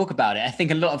important to talk about it. I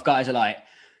think a lot of guys are like,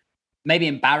 maybe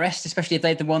embarrassed, especially if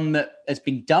they're the one that has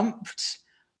been dumped.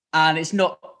 And it's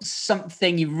not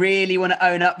something you really want to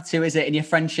own up to, is it, in your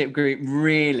friendship group,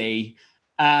 really?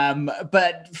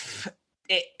 But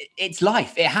it's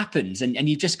life. It happens. And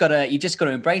you just gotta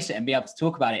embrace it and be able to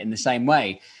talk about it in the same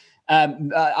way.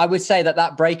 I would say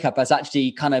that breakup has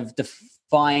actually kind of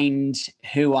defined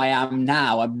who I am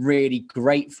now. I'm really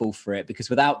grateful for it,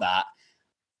 because without that,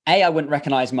 A, I wouldn't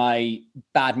recognize my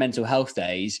bad mental health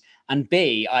days. And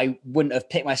B, I wouldn't have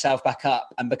picked myself back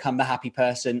up and become the happy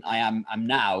person I am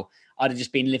now. I'd have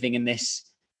just been living in this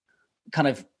kind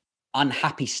of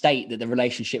unhappy state that the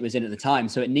relationship was in at the time.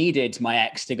 So it needed my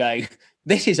ex to go,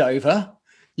 this is over.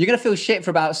 You're going to feel shit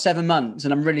for about 7 months.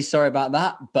 And I'm really sorry about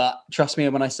that. But trust me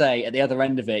when I say, at the other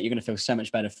end of it, you're going to feel so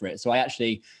much better for it. So I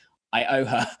owe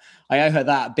her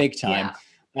that big time. Yeah.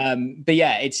 But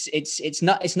yeah, it's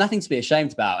nothing to be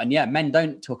ashamed about. And yeah, men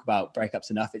don't talk about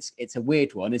breakups enough. It's a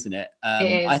weird one, isn't it?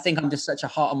 It is. I think I'm just such a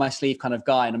heart on my sleeve kind of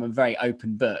guy, and I'm a very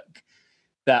open book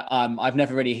that I've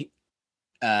never really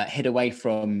hid away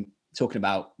from talking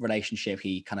about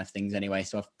relationship-y kind of things anyway.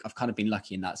 So I've kind of been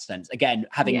lucky in that sense. Again,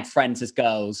 having friends as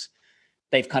girls,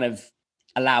 they've kind of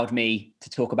allowed me to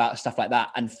talk about stuff like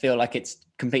that and feel like it's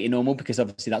completely normal, because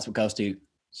obviously that's what girls do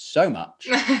so much.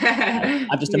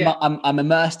 I'm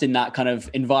immersed in that kind of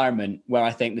environment where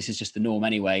I think this is just the norm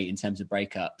anyway in terms of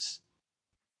breakups.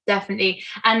 Definitely.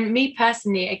 And me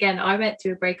personally, again, I went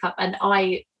through a breakup, and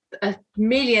I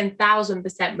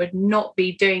 1,000,000% would not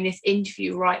be doing this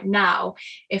interview right now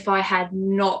if I had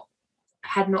not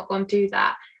gone through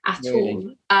that at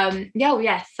all.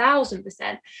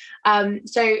 1,000%.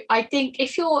 So I think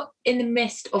if you're in the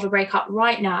midst of a breakup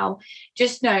right now,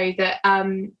 just know that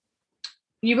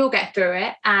you will get through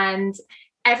it, and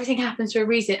everything happens for a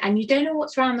reason, and you don't know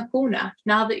what's around the corner.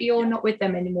 Now that you're not with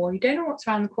them anymore, you don't know what's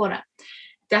around the corner.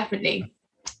 Definitely.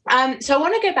 So I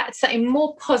want to go back to something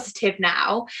more positive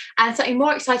now, and something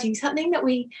more exciting, something that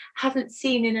we haven't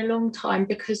seen in a long time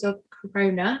because of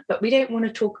Corona, but we don't want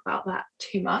to talk about that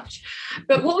too much.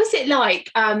 But what was it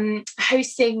like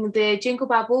hosting the Jingle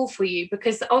Bell Ball for you?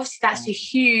 Because obviously that's a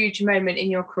huge moment in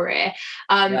your career.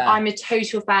 I'm a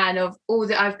total fan of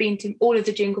I've been to all of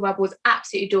the Jingle Bell Balls,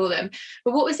 absolutely adore them.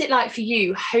 But what was it like for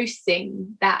you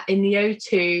hosting that in the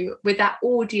O2 with that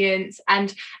audience?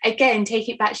 And again, take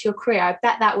it back to your career. I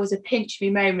bet that was a pinch me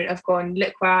moment of going,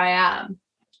 look where I am.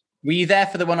 Were you there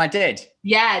for the one I did?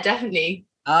 Yeah, definitely.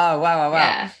 Oh, wow.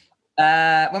 Yeah.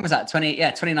 When was that?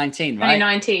 2019, right?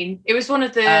 2019. It was one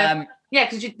of the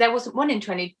because there wasn't one in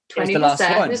 2020.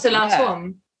 It was the last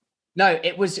one. No,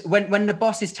 it was when the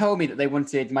bosses told me that they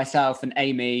wanted myself and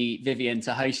Amy Vivian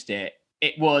to host it.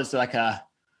 It was like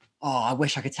I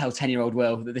wish I could tell 10-year-old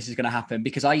Will that this is going to happen,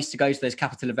 because I used to go to those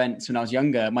Capital events when I was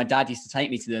younger. My dad used to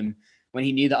take me to them when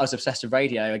he knew that I was obsessed with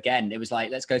radio. Again, it was like,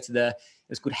 let's go to it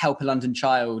was called Help a London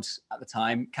Child at the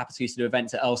time. Capital used to do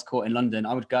events at Earl's Court in London.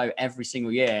 I would go every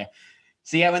single year.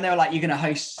 So yeah, when they were like, you're going to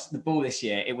host the ball this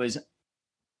year, it was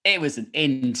an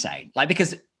insane. Like,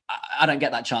 because I don't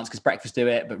get that chance because Breakfast do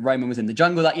it, but Roman was in the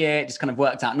jungle that year. It just kind of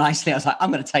worked out nicely. I was like,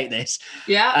 I'm going to take this.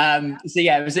 Yeah. So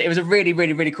yeah, it was a really,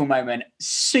 really, really cool moment.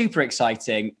 Super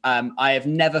exciting. I have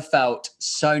never felt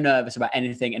so nervous about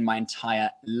anything in my entire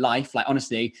life. Like,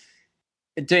 honestly,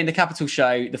 doing the Capital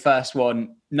show, the first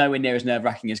one, nowhere near as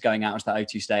nerve-wracking as going out onto that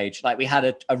O2 stage. Like, we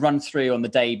had a run through on the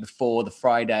day before, the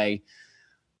Friday.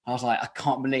 I was like, I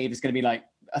can't believe it's going to be like,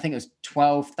 I think it was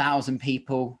 12,000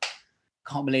 people.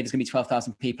 Can't believe there's going to be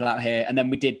 12,000 people out here. And then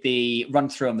we did the run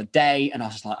through on the day, and I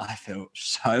was just like, I feel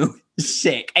so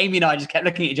sick. Amy and I just kept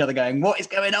looking at each other going, what is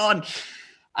going on?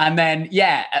 And then,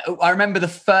 I remember the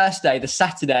first day, the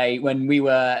Saturday, when we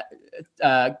were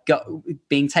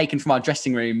being taken from our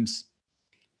dressing rooms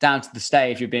down to the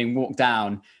stage, we were being walked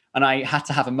down, and I had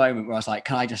to have a moment where I was like,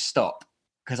 can I just stop?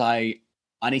 Because I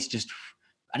need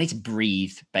to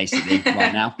breathe, basically,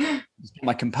 right now. Just get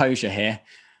my composure here.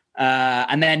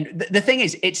 And then the thing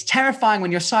is, it's terrifying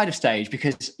when you're side of stage,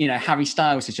 because, Harry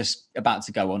Styles is just about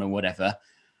to go on or whatever.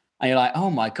 And you're like,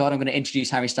 oh my God, I'm going to introduce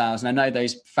Harry Styles. And I know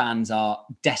those fans are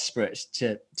desperate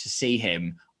to see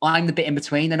him. I'm the bit in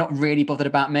between. They're not really bothered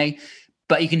about me.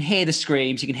 But you can hear the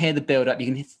screams, you can hear the build up,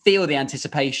 you can feel the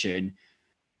anticipation.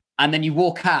 And then you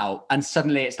walk out, and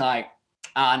suddenly it's like,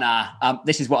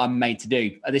 this is what I'm made to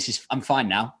do. I'm fine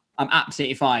now. I'm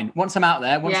absolutely fine. Once I'm out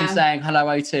there, once I'm saying hello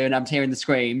O2 and I'm hearing the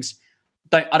screams,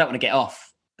 I don't want to get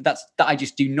off. I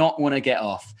just do not want to get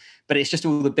off. But it's just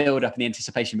all the build up and the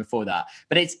anticipation before that.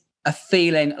 But it's a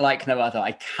feeling like no other.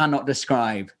 I cannot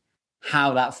describe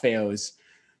how that feels.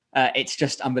 It's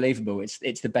just unbelievable.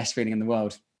 It's the best feeling in the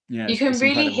world. Yeah, you can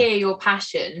really hear your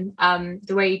passion,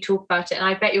 the way you talk about it. And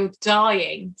I bet you're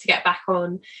dying to get back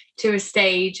on to a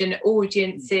stage and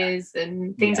audiences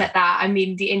and things like that. I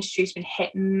mean, the industry's been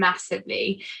hit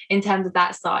massively in terms of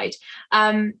that side.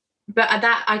 But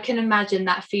that, I can imagine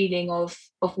that feeling of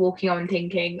walking on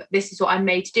thinking, this is what I'm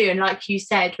made to do. And like you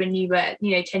said, when you were,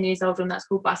 10 years old on that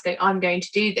school bus going, I'm going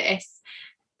to do this.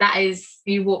 That is,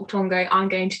 you walked on going, I'm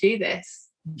going to do this.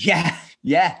 Yeah.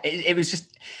 It was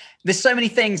just... There's so many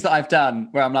things that I've done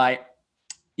where I'm like,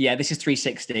 yeah, this is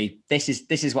 360. This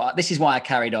is why I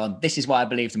carried on. This is why I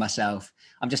believed in myself.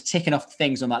 I'm just ticking off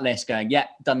things on that list going, yeah,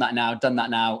 done that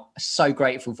now. So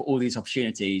grateful for all these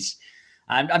opportunities.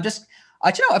 And I've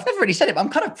never really said it, but I'm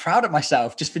kind of proud of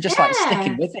myself just for like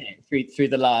sticking with it through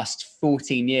the last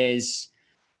 14 years,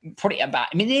 probably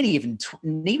about, nearly even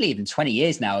 20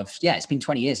 years now it's been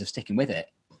 20 years of sticking with it.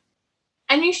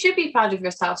 And you should be proud of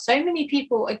yourself. So many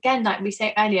people, again, like we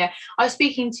said earlier, I was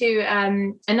speaking to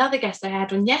another guest I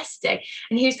had on yesterday,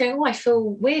 and he was going, I feel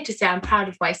weird to say I'm proud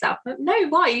of myself. But no,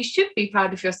 why? You should be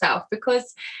proud of yourself,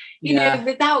 because, you know,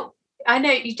 I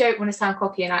know you don't want to sound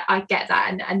cocky, and I get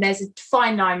that. And there's a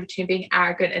fine line between being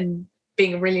arrogant and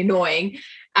being really annoying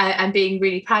and being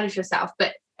really proud of yourself.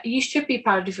 But you should be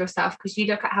proud of yourself, because you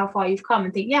look at how far you've come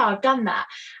and think, yeah, I've done that.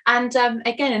 And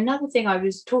again, another thing I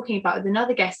was talking about with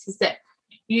another guest is that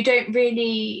you don't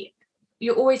really,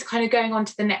 you're always kind of going on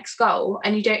to the next goal,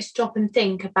 and you don't stop and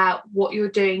think about what you're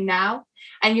doing now.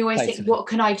 And you always think, what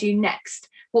can I do next?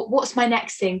 What's my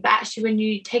next thing? But actually, when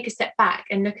you take a step back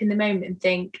and look in the moment and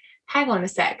think, hang on a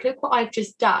sec, look what I've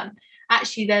just done.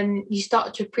 Actually, then you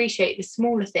start to appreciate the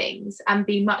smaller things and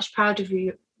be much proud of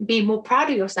you, be more proud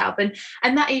of yourself.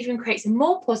 And that even creates a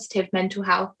more positive mental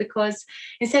health, because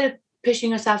instead of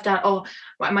pushing yourself down, oh,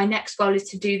 right, my next goal is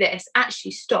to do this,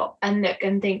 actually stop and look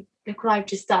and think, look what I've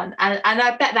just done. And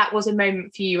I bet that was a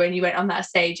moment for you when you went on that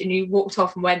stage and you walked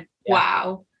off and went,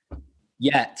 wow.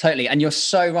 Yeah, totally. And you're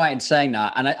so right in saying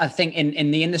that. And I think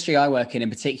in the industry I work in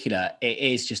particular, it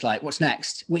is just like, what's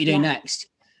next? What are you doing next?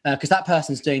 Because that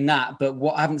person's doing that, but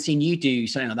what, I haven't seen you do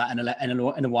something like that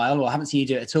in a while, or I haven't seen you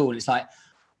do it at all. It's like,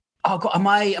 oh God, am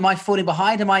I falling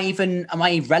behind? Am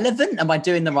I relevant? Am I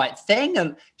doing the right thing?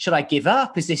 And should I give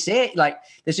up? Is this it? Like,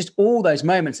 there's just all those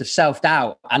moments of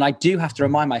self-doubt. And I do have to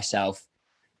remind myself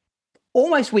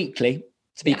almost weekly,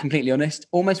 to be completely honest,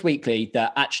 almost weekly,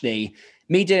 that actually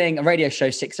me doing a radio show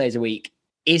 6 days a week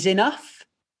is enough.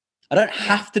 I don't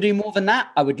have to do more than that.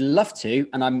 I would love to.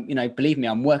 And I'm, believe me,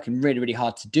 I'm working really, really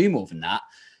hard to do more than that.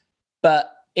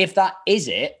 But if that is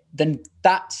it, then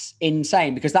that's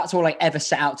insane, because that's all I ever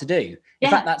set out to do. In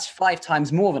fact, that's 5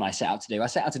 times more than I set out to do. I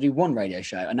set out to do 1 radio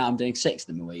show, and now I'm doing 6 of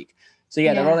them a week. So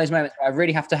there are those moments where I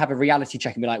really have to have a reality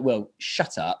check and be like, well,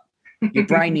 shut up. Your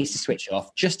brain needs to switch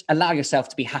off. Just allow yourself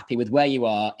to be happy with where you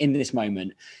are in this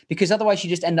moment, because otherwise you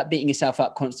just end up beating yourself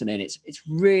up constantly. And it's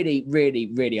really,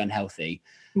 really, really unhealthy.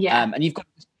 Yeah. And you've got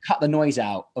to cut the noise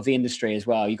out of the industry as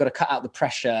well. You've got to cut out the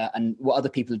pressure and what other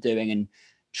people are doing, and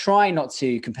try not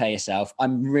to compare yourself.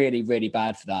 I'm really, really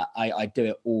bad for that. I do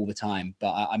it all the time,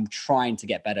 but I'm trying to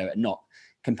get better at not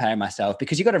comparing myself,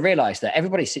 because you've got to realize that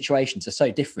everybody's situations are so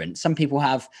different. Some people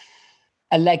have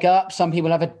a leg up. Some people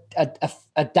have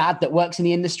a dad that works in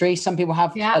the industry. Some people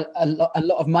have a lot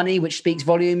of money, which speaks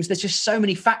volumes. There's just so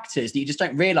many factors that you just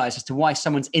don't realize as to why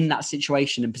someone's in that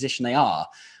situation and position they are.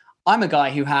 I'm a guy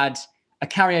who had a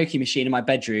karaoke machine in my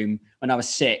bedroom when I was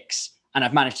 6, and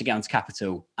I've managed to get onto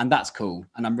Capital, and that's cool.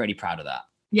 And I'm really proud of that.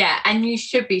 Yeah, and you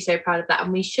should be so proud of that.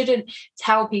 And we shouldn't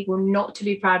tell people not to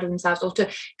be proud of themselves, or to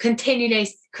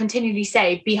continually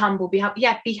say, be humble, be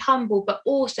humble, but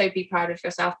also be proud of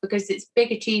yourself, because it's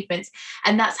big achievements.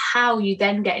 And that's how you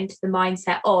then get into the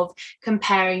mindset of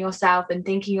comparing yourself and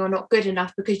thinking you're not good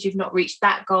enough because you've not reached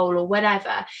that goal or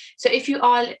whatever. So if you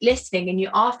are listening and you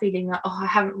are feeling like, oh, I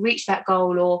haven't reached that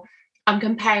goal, or I'm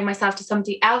comparing myself to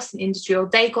somebody else in the industry, or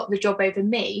they got the job over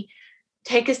me,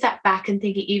 take a step back and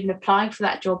think even applying for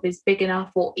that job is big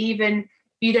enough, or even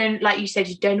you don't, like you said,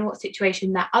 you don't know what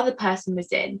situation that other person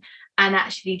was in, and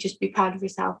actually just be proud of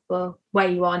yourself for where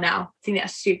you are now. I think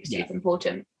that's super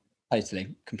important.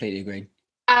 Totally, completely agree.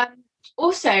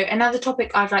 Also, another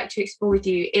topic I'd like to explore with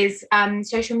you is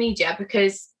social media,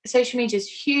 because social media is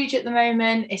huge at the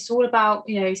moment. It's all about,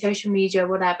 social media,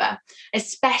 whatever,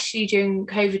 especially during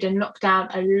COVID and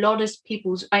lockdown. A lot of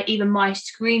people's, even my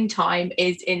screen time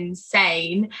is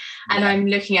insane. And I'm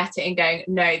looking at it and going,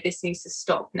 no, this needs to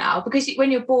stop now. Because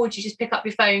when you're bored, you just pick up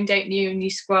your phone, don't you? And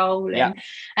you scroll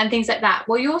and things like that.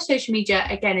 Well, your social media,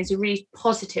 again, is a really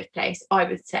positive place, I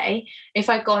would say. If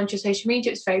I go onto your social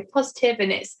media, it's very positive,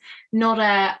 and it's not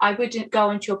I wouldn't go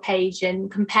onto your page and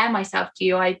compare myself to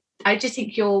you. I just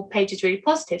think your page is really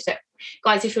positive. So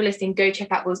guys, if you're listening, go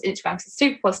check out Will's Instagram. It's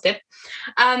super positive.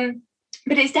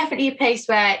 But it's definitely a place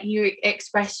where you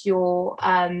express your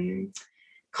kind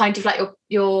of like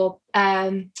your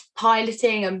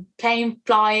piloting and plane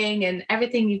flying and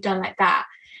everything you've done like that.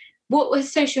 What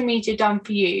has social media done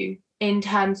for you in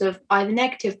terms of either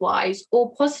negative wise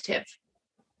or positive?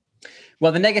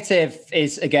 Well, the negative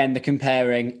is, again, the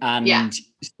comparing and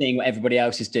seeing what everybody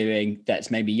else is doing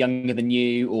that's maybe younger than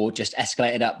you, or just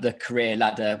escalated up the career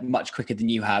ladder much quicker than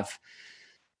you have.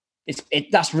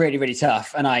 That's really, really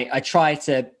tough. And I try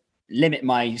to limit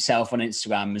myself on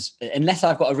Instagram unless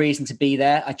I've got a reason to be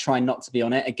there. I try not to be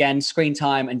on it. Again, screen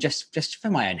time and just for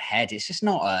my own head. It's just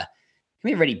not it can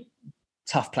be a really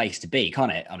tough place to be,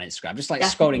 can't it, on Instagram? Just like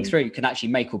scrolling through can actually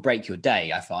make or break your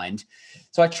day, I find.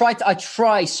 So I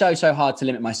try so hard to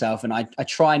limit myself, and I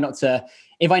try not to,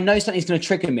 if I know something's going to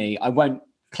trigger me, I won't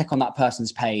click on that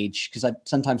person's page, because I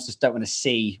sometimes just don't want to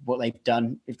see what they've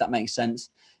done, if that makes sense.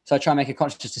 So I try and make a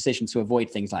conscious decision to avoid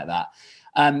things like that.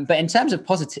 But in terms of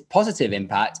positive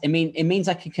impact, it means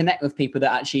I can connect with people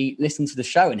that actually listen to the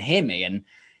show and hear me. And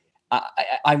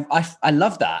I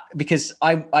love that, because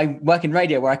I work in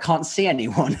radio where I can't see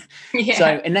anyone.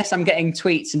 So unless I'm getting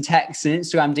tweets and texts and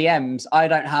Instagram DMs, I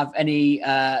don't have any,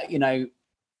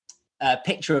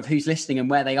 picture of who's listening and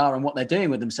where they are and what they're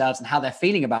doing with themselves and how they're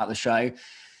feeling about the show.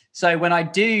 So when I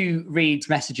do read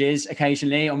messages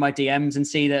occasionally on my DMs and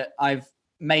see that I've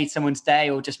made someone's day,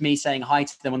 or just me saying hi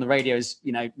to them on the radio has,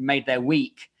 made their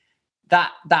week,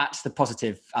 that's the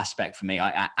positive aspect for me.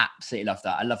 I absolutely love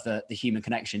that. I love the human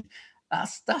connection.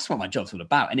 That's what my job's all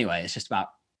about anyway. It's just about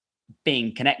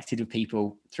being connected with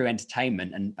people through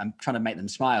entertainment and trying to make them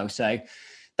smile. So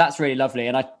that's really lovely.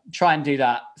 And I try and do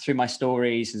that through my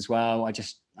stories as well.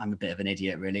 I'm a bit of an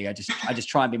idiot, really. I just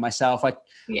try and be myself.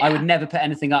 I would never put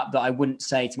anything up that I wouldn't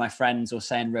say to my friends or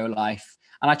say in real life.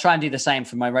 And I try and do the same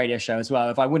for my radio show as well.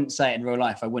 If I wouldn't say it in real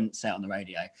life, I wouldn't say it on the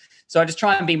radio. So I just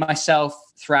try and be myself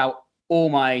throughout all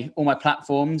my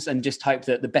platforms, and just hope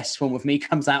that the best form of me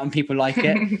comes out and people like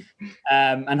it.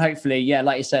 And hopefully,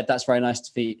 like you said, that's very nice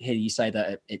to hear you say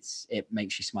that it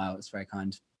makes you smile. It's very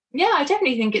kind. Yeah, I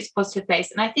definitely think it's a positive place.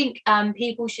 And I think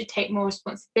people should take more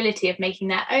responsibility of making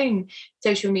their own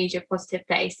social media a positive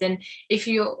place. And if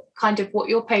you're kind of what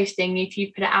you're posting, if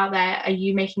you put it out there, are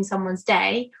you making someone's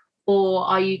day? Or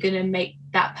are you going to make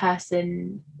that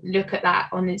person look at that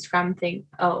on Instagram and think,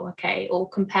 oh, okay, or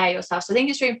compare yourself? So I think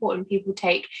it's really important people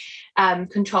take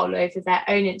control over their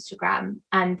own Instagram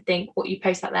and think what you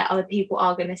post out there, other people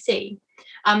are going to see.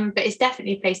 But it's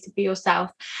definitely a place to be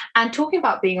yourself. And talking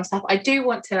about being yourself, I do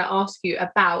want to ask you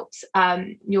about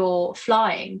your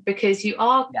flying, because you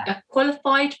are a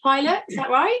qualified pilot. Is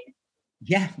that right?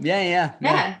 Yeah.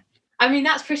 I mean,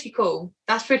 that's pretty cool.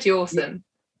 That's pretty awesome.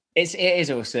 It is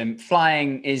awesome.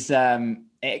 Flying is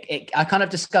I kind of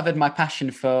discovered my passion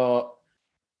for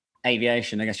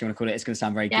aviation, I guess you want to call it. It's going to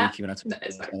sound very geeky when I talk about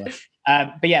it.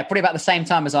 But yeah, probably about the same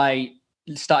time as I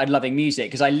started loving music,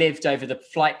 because I lived over the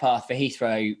flight path for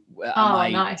Heathrow at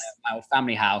my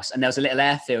family house, and there was a little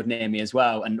airfield near me as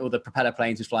well, and all the propeller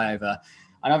planes would fly over,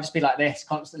 and I'd just be like this,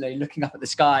 constantly looking up at the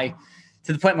sky,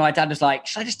 to the point where my dad was like,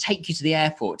 should I just take you to the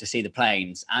airport to see the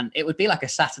planes? And it would be like a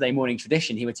Saturday morning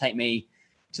tradition. He would take me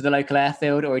to the local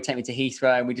airfield, or he'd take me to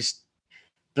Heathrow, and we just,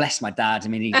 bless my dad. I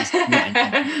mean, he'd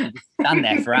stand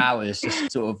there for hours,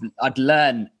 just sort of, I'd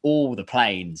learn all the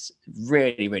planes.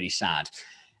 Really, really sad.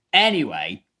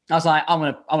 Anyway, I was like, I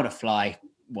want to fly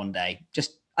one day.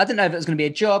 Just, I didn't know if it was going to be a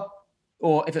job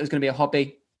or if it was going to be a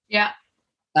hobby. Yeah.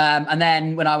 And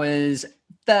then when I was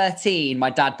 13, my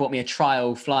dad bought me a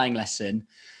trial flying lesson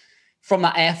from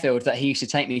that airfield that he used to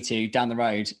take me to down the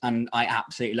road. And I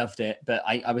absolutely loved it, but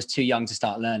I was too young to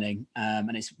start learning.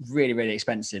 And it's really, really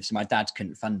expensive. So my dad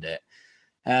couldn't fund it.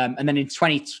 And then in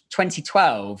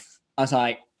 2012, I was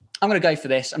like, I'm going to go for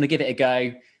this. I'm going to give it a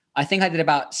go. I think I did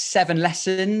about 7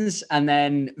 lessons, and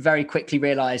then very quickly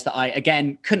realized that I,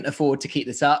 again, couldn't afford to keep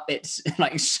this up. It's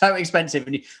like so expensive.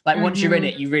 And once you're in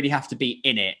it, you really have to be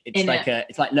in it.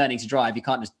 It's like learning to drive. You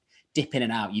can't just dip in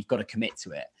and out. You've got to commit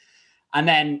to it. And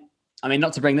then, I mean,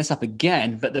 not to bring this up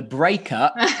again, but the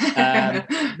breakup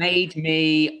made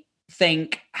me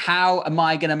think, how am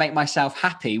I going to make myself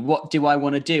happy? What do I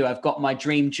want to do? I've got my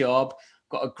dream job,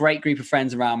 got a great group of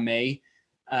friends around me.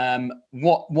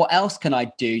 What else can I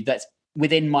do that's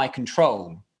within my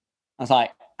control? I was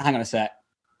like, hang on a sec,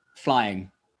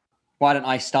 flying. Why don't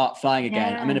I start flying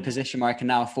again? I'm in a position where I can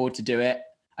now afford to do it.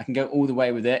 I can go all the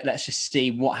way with it. Let's just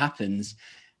see what happens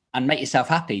and make yourself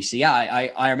happy. So yeah,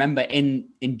 I remember in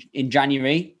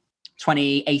January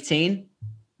 2018,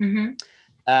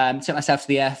 took myself to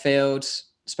the airfield,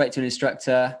 spoke to an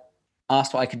instructor,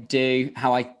 asked what I could do,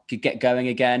 how I could get going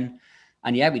again.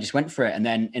 And yeah, we just went for it. And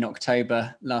then in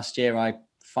October last year, I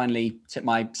finally took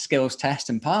my skills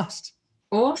test and passed.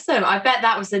 Awesome. I bet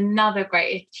that was another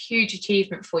huge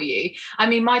achievement for you. I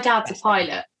mean, my dad's a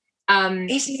pilot.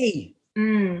 Is he?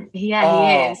 He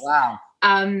is. Wow.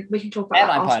 We can talk about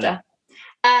Airline that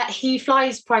after. He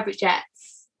flies private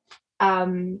jets.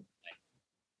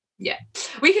 Yeah,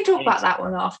 we can talk about that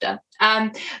one after.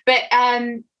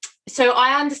 So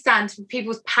I understand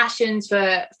people's passions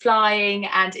for flying,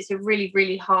 and it's a really,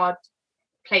 really hard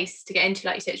place to get into.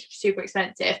 Like you said, it's super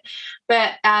expensive.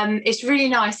 But it's really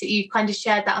nice that you kind of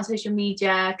shared that on social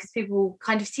media, because people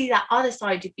kind of see that other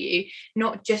side of you,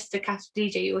 not just a Capital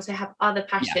DJ. You also have other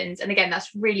passions. Yeah. And again,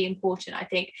 that's really important, I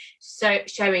think, so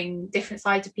showing different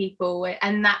sides of people.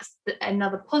 And that's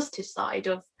another positive side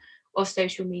of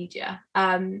social media,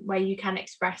 where you can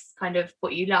express kind of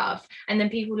what you love. And then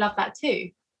people love that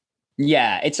too.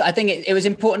 Yeah, I think it was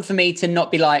important for me to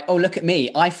not be like, oh, look at me,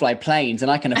 I fly planes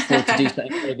and I can afford to do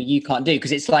something maybe you can't do,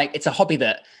 because it's like, it's a hobby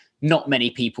that not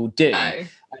many people do. No. And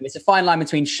it's a fine line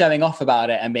between showing off about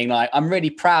it and being like, I'm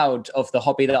really proud of the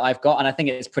hobby that I've got, and I think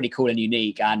it's pretty cool and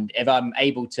unique. And if I'm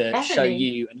able to show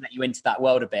you and let you into that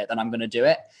world a bit, then I'm going to do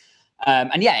it.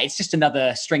 And yeah, it's just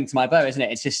another string to my bow, isn't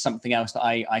it? It's just something else that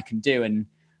I can do. And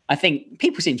I think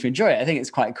people seem to enjoy it. I think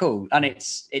it's quite cool, and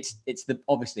it's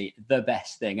obviously the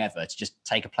best thing ever to just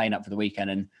take a plane up for the weekend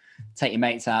and take your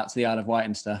mates out to the Isle of Wight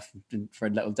and stuff for a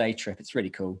little day trip. It's really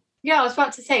cool. Yeah, I was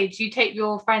about to say, do you take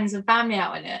your friends and family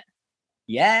out on it?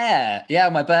 Yeah.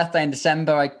 On my birthday in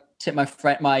December, I took my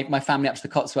family up to the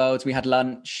Cotswolds. We had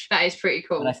lunch. That is pretty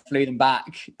cool. And I flew them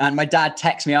back. And my dad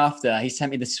texted me after. He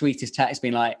sent me the sweetest text,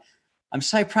 being like, "I'm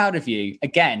so proud of you."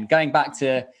 Again, going back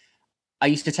to, I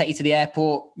used to take you to the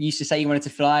airport. You used to say you wanted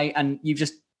to fly, and you've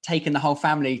just taken the whole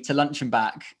family to lunch and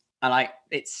back. And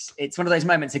it's one of those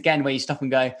moments again where you stop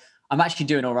and go, "I'm actually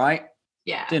doing all right."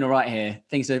 Yeah, doing all right here.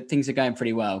 Things are going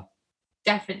pretty well.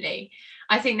 Definitely.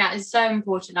 I think that is so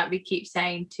important, like we keep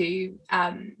saying, to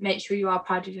make sure you are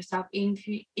proud of yourself,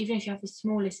 even if you have the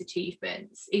smallest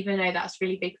achievements, even though that's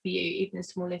really big for you, even the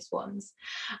smallest ones.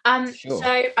 Sure.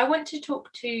 So I want to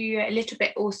talk to you a little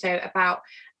bit also about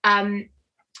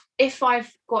if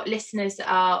I've got listeners that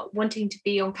are wanting to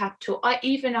be on Capital.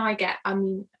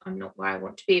 I'm not where I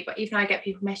want to be, but even I get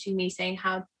people messaging me saying,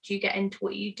 how do you get into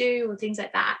what you do, or things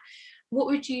like that. What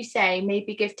would you say?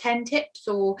 Maybe give 10 tips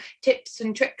or tips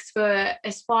and tricks for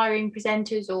aspiring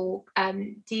presenters or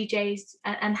DJs,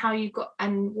 and how you got,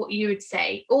 and what you would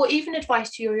say, or even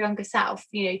advice to your younger self,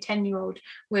 10-year-old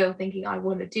Will thinking, I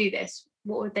want to do this.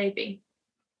 What would they be?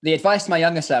 The advice to my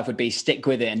younger self would be stick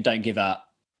with it and don't give up.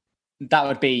 That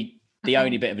would be the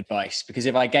only bit of advice, because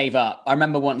if I gave up, I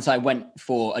remember once I went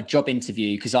for a job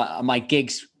interview because my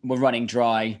gigs were running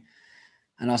dry.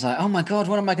 And I was like, oh my God,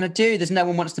 what am I going to do? There's no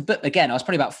one wants to book. Again, I was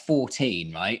probably about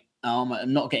 14, right?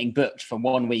 I'm not getting booked for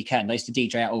one weekend. I used to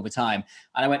DJ out all the time.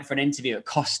 And I went for an interview at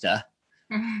Costa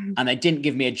and they didn't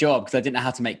give me a job because I didn't know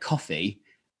how to make coffee.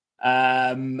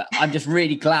 I'm just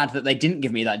really glad that they didn't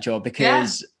give me that job,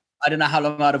 because I don't know how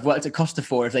long I'd have worked at Costa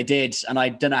for if they did. And I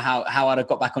don't know how I'd have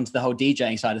got back onto the whole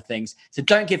DJing side of things. So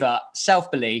don't give up,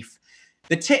 self-belief.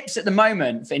 The tips at the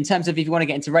moment, in terms of if you want to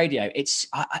get into radio,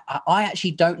 I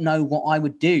actually don't know what I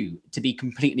would do, to be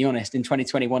completely honest, in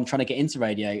 2021, trying to get into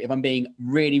radio. If I'm being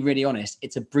really, really honest,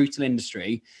 it's a brutal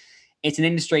industry. It's an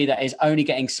industry that is only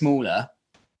getting smaller.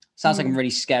 Sounds like I'm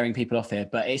really scaring people off here,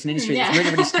 but it's an industry that's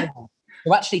really, really small.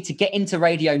 So actually, to get into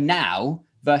radio now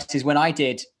versus when I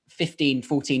did 15,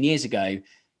 14 years ago,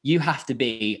 you have to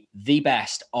be the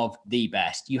best of the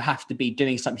best. You have to be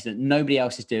doing something that nobody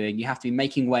else is doing. You have to be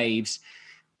making waves.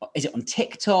 Is it on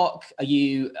TikTok? Are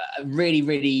you really,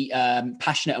 really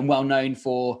passionate and well known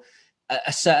for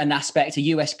a certain aspect, a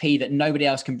USP that nobody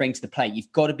else can bring to the plate?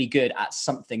 You've got to be good at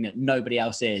something that nobody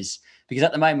else is. Because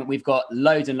at the moment, we've got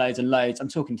loads and loads and loads. I'm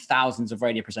talking thousands of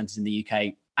radio presenters in the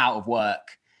UK out of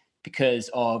work because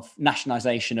of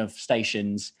nationalisation of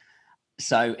stations.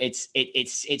 So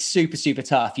it's super, super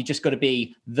tough. You just got to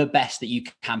be the best that you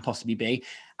can possibly be.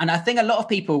 And I think a lot of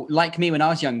people, like me when I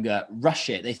was younger, rush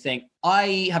it. They think,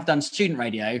 I have done student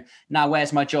radio. Now,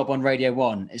 where's my job on Radio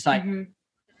 1? It's like,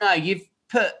 no, you've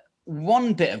put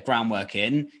one bit of groundwork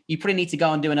in. You probably need to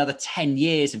go and do another 10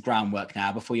 years of groundwork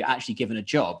now before you're actually given a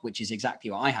job, which is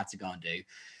exactly what I had to go and do.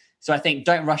 So I think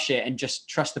don't rush it and just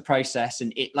trust the process.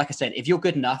 And like I said, if you're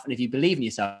good enough and if you believe in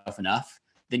yourself enough,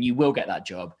 then you will get that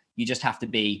job. You just have to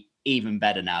be even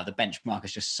better now. The benchmark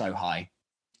is just so high.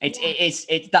 That's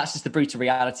just the brutal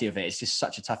reality of it. It's just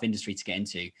such a tough industry to get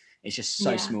into. It's just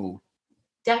so small.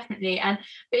 Definitely.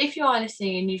 But if you are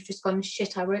listening and you've just gone,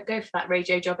 shit, I won't go for that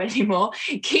radio job anymore,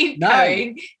 keep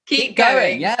going.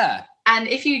 Yeah. And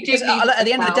if you do, at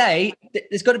the end of the day,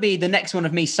 there's got to be the next one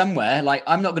of me somewhere. Like,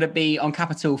 I'm not going to be on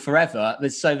Capital forever.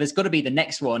 So there's got to be the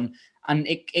next one. And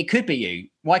it could be you.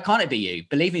 Why can't it be you?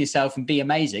 Believe in yourself and be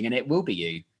amazing, and it will be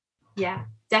you. Yeah,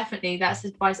 definitely. That's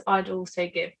advice I'd also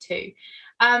give too.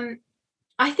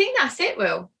 I think that's it,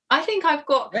 Will. I think I've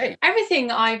got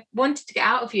everything I wanted to get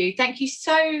out of you. Thank you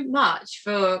so much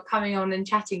for coming on and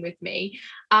chatting with me.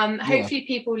 Hopefully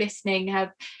people listening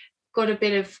have got a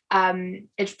bit of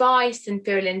advice and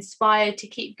feel inspired to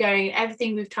keep going.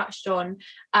 Everything we've touched on.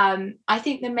 I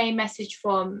think the main message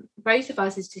from both of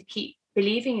us is to keep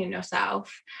believing in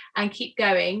yourself and keep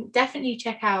going. Definitely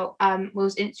check out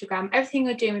Will's Instagram. Everything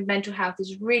you're doing with mental health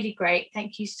is really great.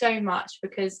 Thank you so much,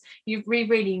 because we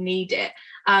really need it.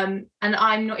 And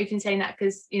I'm not even saying that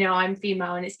because I'm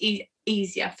female and it's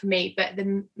easier for me, but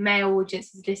the male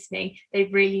audience is listening, they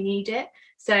really need it.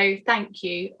 So thank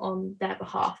you on their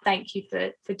behalf. Thank you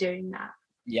for doing that.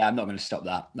 Yeah, I'm not going to stop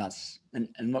that. I'm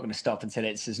not going to stop until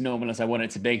it's as normal as I want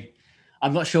it to be.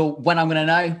 I'm not sure when I'm going to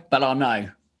know, but I'll know.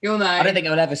 You'll know. I don't think it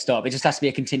will ever stop. It just has to be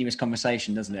a continuous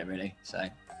conversation, doesn't it, really? So,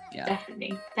 yeah.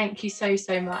 Definitely. Thank you so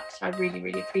much. I really,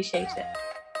 really appreciate it.